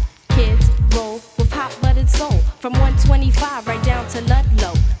life. Kids roll with hot-blooded soul. From 125 right down to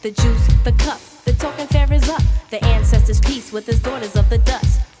Ludlow. The juice, the cup, the talking fair is up. The ancestors' peace with his daughters of the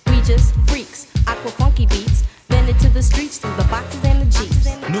dust. We just freaks, aqua funky beats. Then into the streets through the boxes and the jeeps.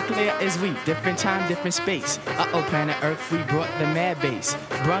 Nuclear is we, different time, different space. Uh-oh, planet Earth, we brought the mad bass.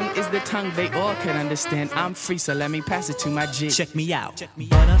 Brung is the tongue they all can understand. I'm free, so let me pass it to my jig. Check me out.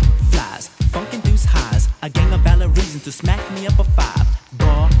 Butterflies, funk-induced highs. A gang of valid reason to smack me up a 5.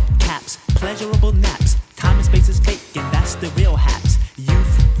 Ball caps, pleasurable naps. Time and space is fake, and that That's the real haps.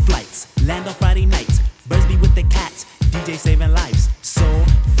 Youth flights, land on Friday nights. Bursby with the cats, DJ saving lives. Soul,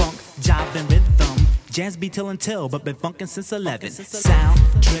 funk, jive and rhythm. Jams be till until, but been funkin' since 11. Sound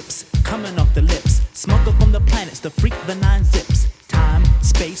drips coming off the lips. Smoker from the planets, the freak, the 9 zips. Time,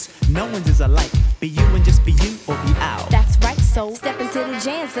 space, no one's is alike. Be you and just be you or be out. That's right, so step into the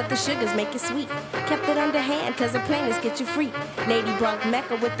jams, let the sugars make it sweet. Kept it underhand, cause the planners get you free. Ladybug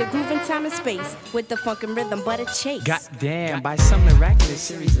Mecca with the groove and time and space. With the funk and rhythm, but a chase. Goddamn, by some miraculous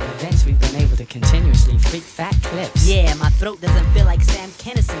series of events, we've been able to continuously freak fat clips. Yeah, my throat doesn't feel like Sam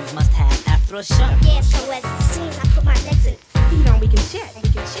Kinnison's must have after a show. Yeah, so as soon as I put my legs in, feet on, we can check, we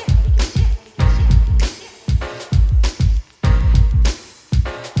can check.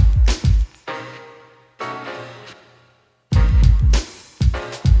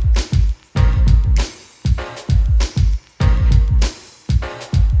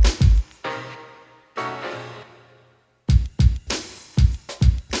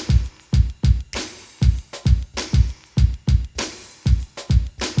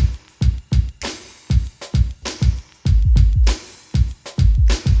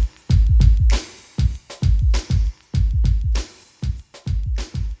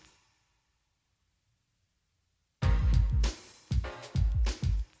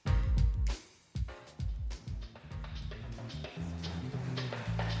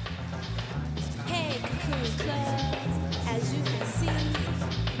 As you can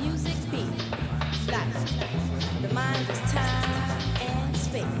see, music be life. The mind is time and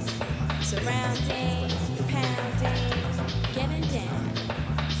space. Surrounding, pounding, getting down.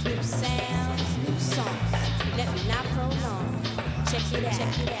 New sounds, new songs. Let me not prolong. Check it out.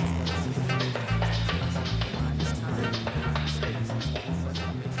 Check it out.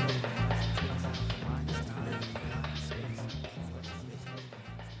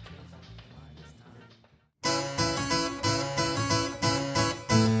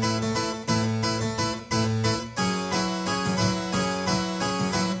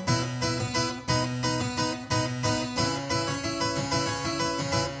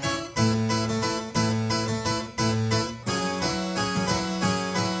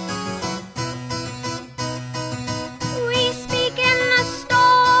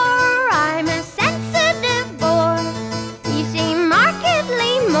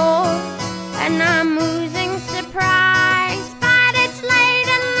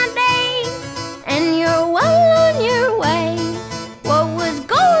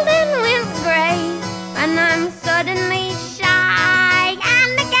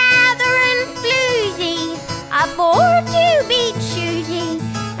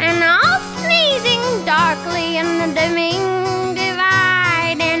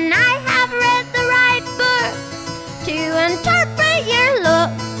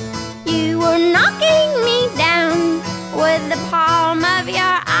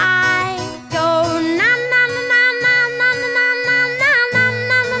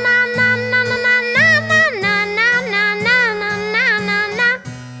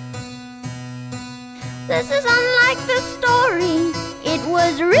 This is unlike the story it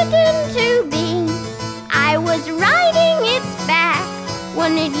was written to be. I was riding its back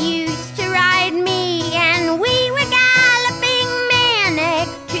when it used to ride me, and we were galloping manic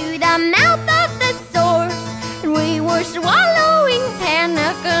to the mouth of the source, and we were swallowing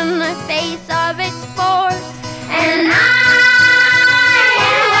panic in the face of its force. And I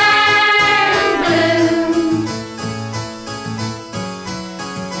am blue.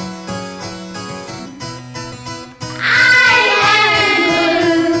 I am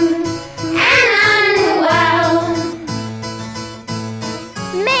blue and unwell.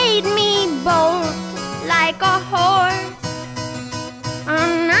 Made me bolt like a horse. Na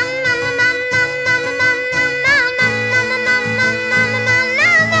na na na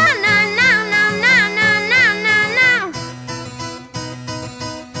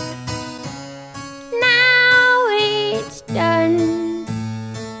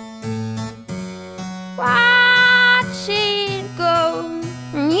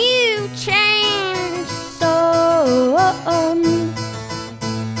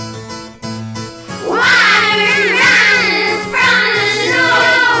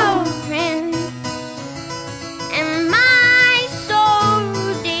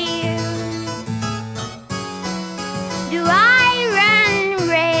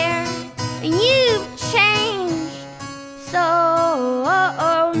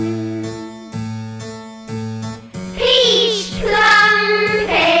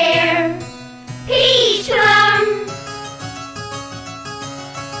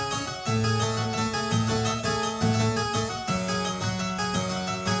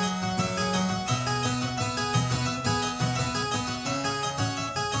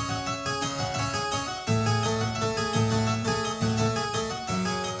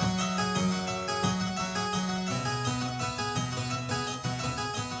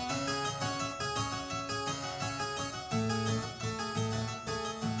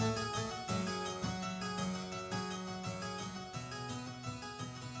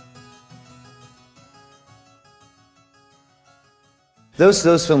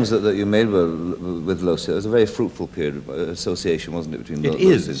Those films that you made with Lucy, it was a very fruitful period of association, wasn't it, between It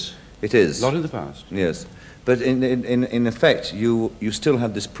those? is. It is. Not in the past. Yes. But in effect, you still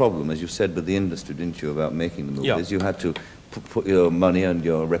had this problem, as you said, with the industry, didn't you, about making the movies? Yeah. You had to put your money and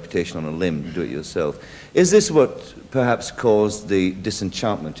your reputation on a limb to do it yourself. Is this what perhaps caused the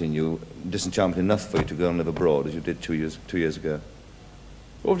disenchantment in you, disenchantment enough for you to go and live abroad, as you did 2 years ago?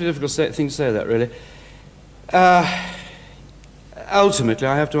 Awfully difficult thing to say that, really. Ultimately,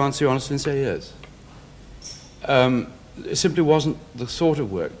 I have to answer you honestly and say yes. It simply wasn't the sort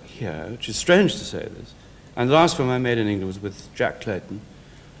of work here, which is strange to say this. And the last film I made in England was with Jack Clayton,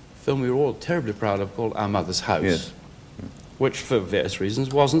 a film we were all terribly proud of called Our Mother's House, yes. which for various reasons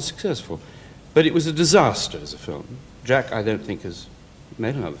wasn't successful. But it was a disaster as a film. Jack, I don't think, has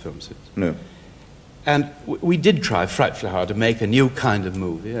made another film since. No. And we did try frightfully hard to make a new kind of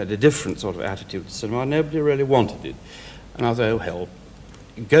movie, had a different sort of attitude to cinema. Nobody really wanted it. And I thought, oh hell,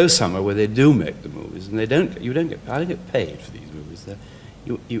 go somewhere where they do make the movies, and I don't get paid for these movies.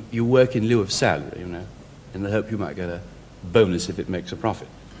 You work in lieu of salary, you know, in the hope you might get a bonus if it makes a profit.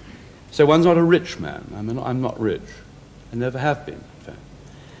 So one's not a rich man. I'm not rich. I never have been, in fact.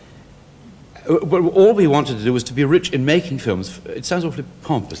 But all we wanted to do was to be rich in making films. It sounds awfully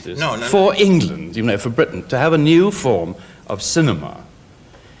pompous, this. No. For England, you know, for Britain, to have a new form of cinema.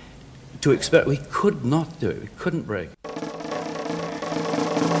 To expect, we could not do it. We couldn't break it.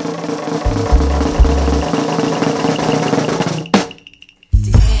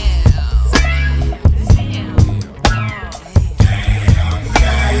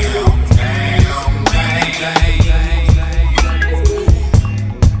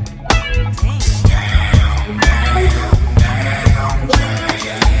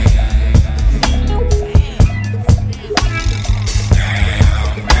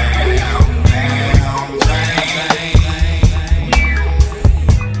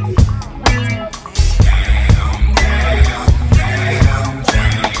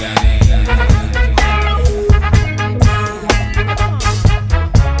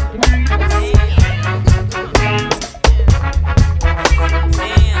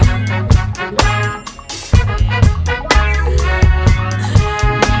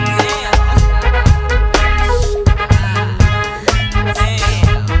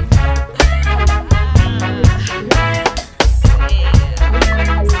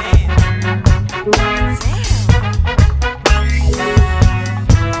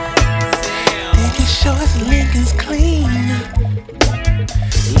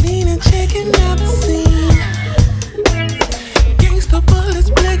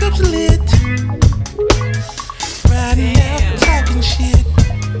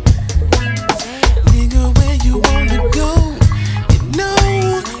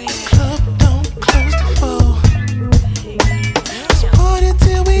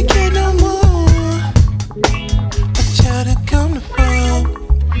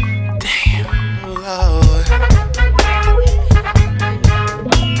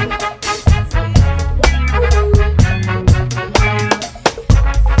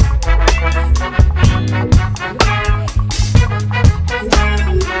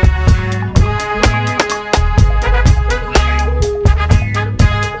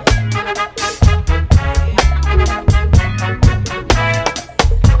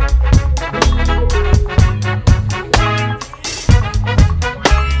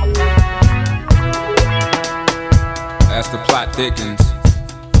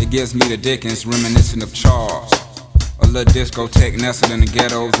 Gives me the Dickens, reminiscent of Charles. A little discotheque nestled in the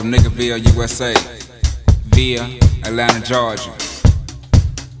ghettos of Niggerville, USA, via Atlanta, Georgia.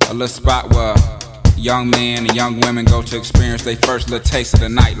 A little spot where young men and young women go to experience their first little taste of the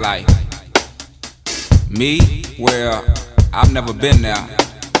nightlife. Me? Well, I've never been there.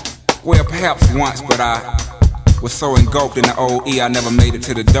 Well, perhaps once, but I was so engulfed in the old E, I never made it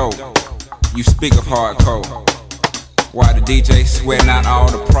to the door. You speak of hardcore. Why the DJ sweating out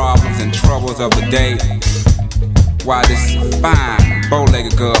all the problems and troubles of the day? Why this fine,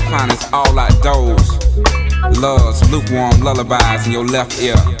 bow-legged girl finds all outdoors? Loves lukewarm lullabies in your left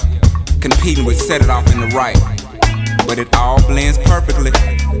ear, competing with set it off in the right. But it all blends perfectly.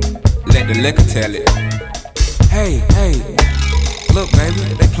 Let the liquor tell it. Hey, look baby,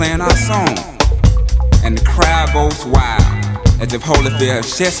 they playing our song. And the crowd goes wild, as if Holyfield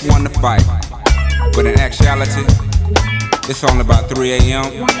has just won the fight. But in actuality, it's only about 3 a.m.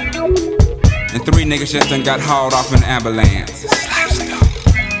 and 3 niggas just done got hauled off in an ambulance. 2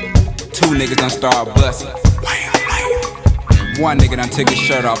 niggas done started busting. And 1 nigga done took his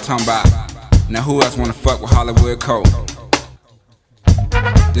shirt off talking about, now who else wanna fuck with Hollywood Cole?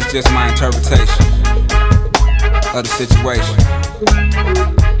 This just my interpretation. of the situation.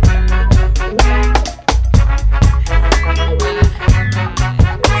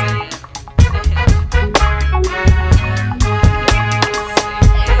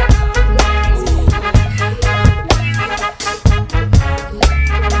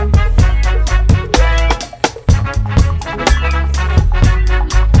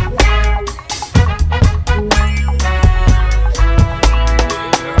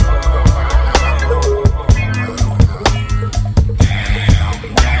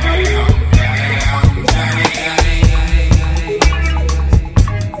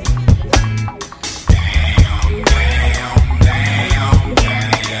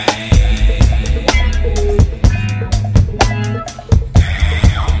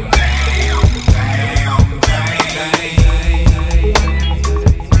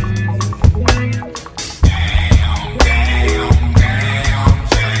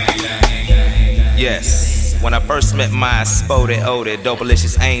 Met my spotted, oded,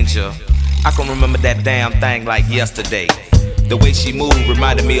 dopalicious angel. I can remember that damn thing like yesterday. The way she moved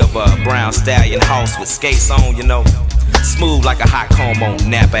reminded me of a brown stallion horse with skates on, you know. Smooth like a hot comb on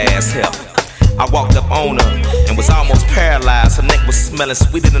nap ass hell. I walked up on her and was almost paralyzed. Her neck was smelling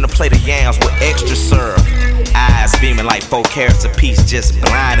sweeter than a plate of yams with extra syrup. Eyes beaming like 4 carats apiece, just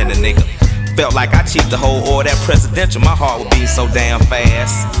blinding a nigga. Felt like I cheaped the whole order that presidential. My heart would beat so damn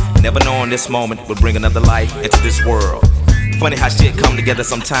fast. Never knowing this moment would bring another life into this world. Funny how shit come together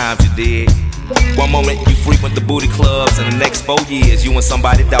sometimes, you dig. One moment you frequent the booty clubs, and the next 4 years you and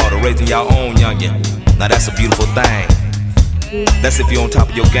somebody's daughter raising your own youngin'. Now that's a beautiful thing. That's if you're on top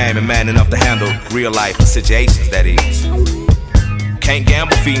of your game and man enough to handle real life situations, that is. Can't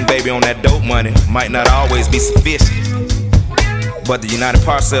gamble feeding baby on that dope money, might not always be sufficient. But the United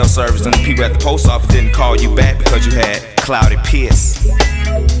Parcel Service and the people at the post office didn't call you back because you had cloudy piss.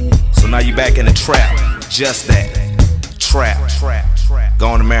 So now you back in the trap, just that, trap. Go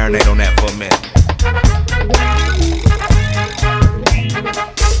on and marinate on that for a minute.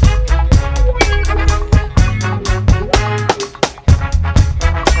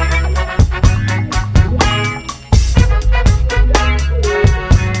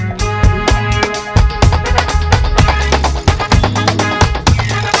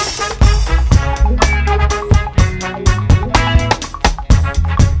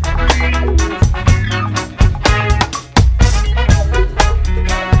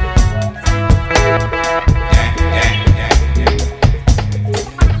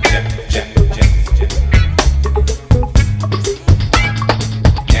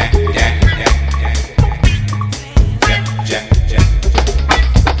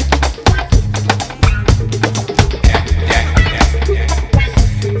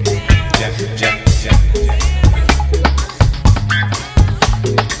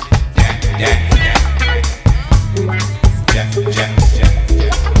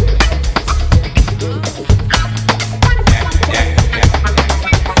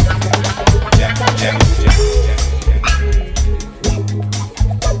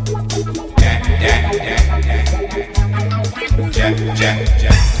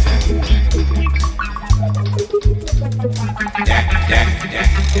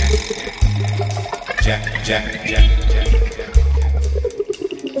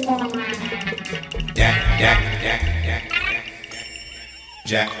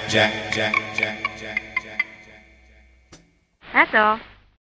 That's all.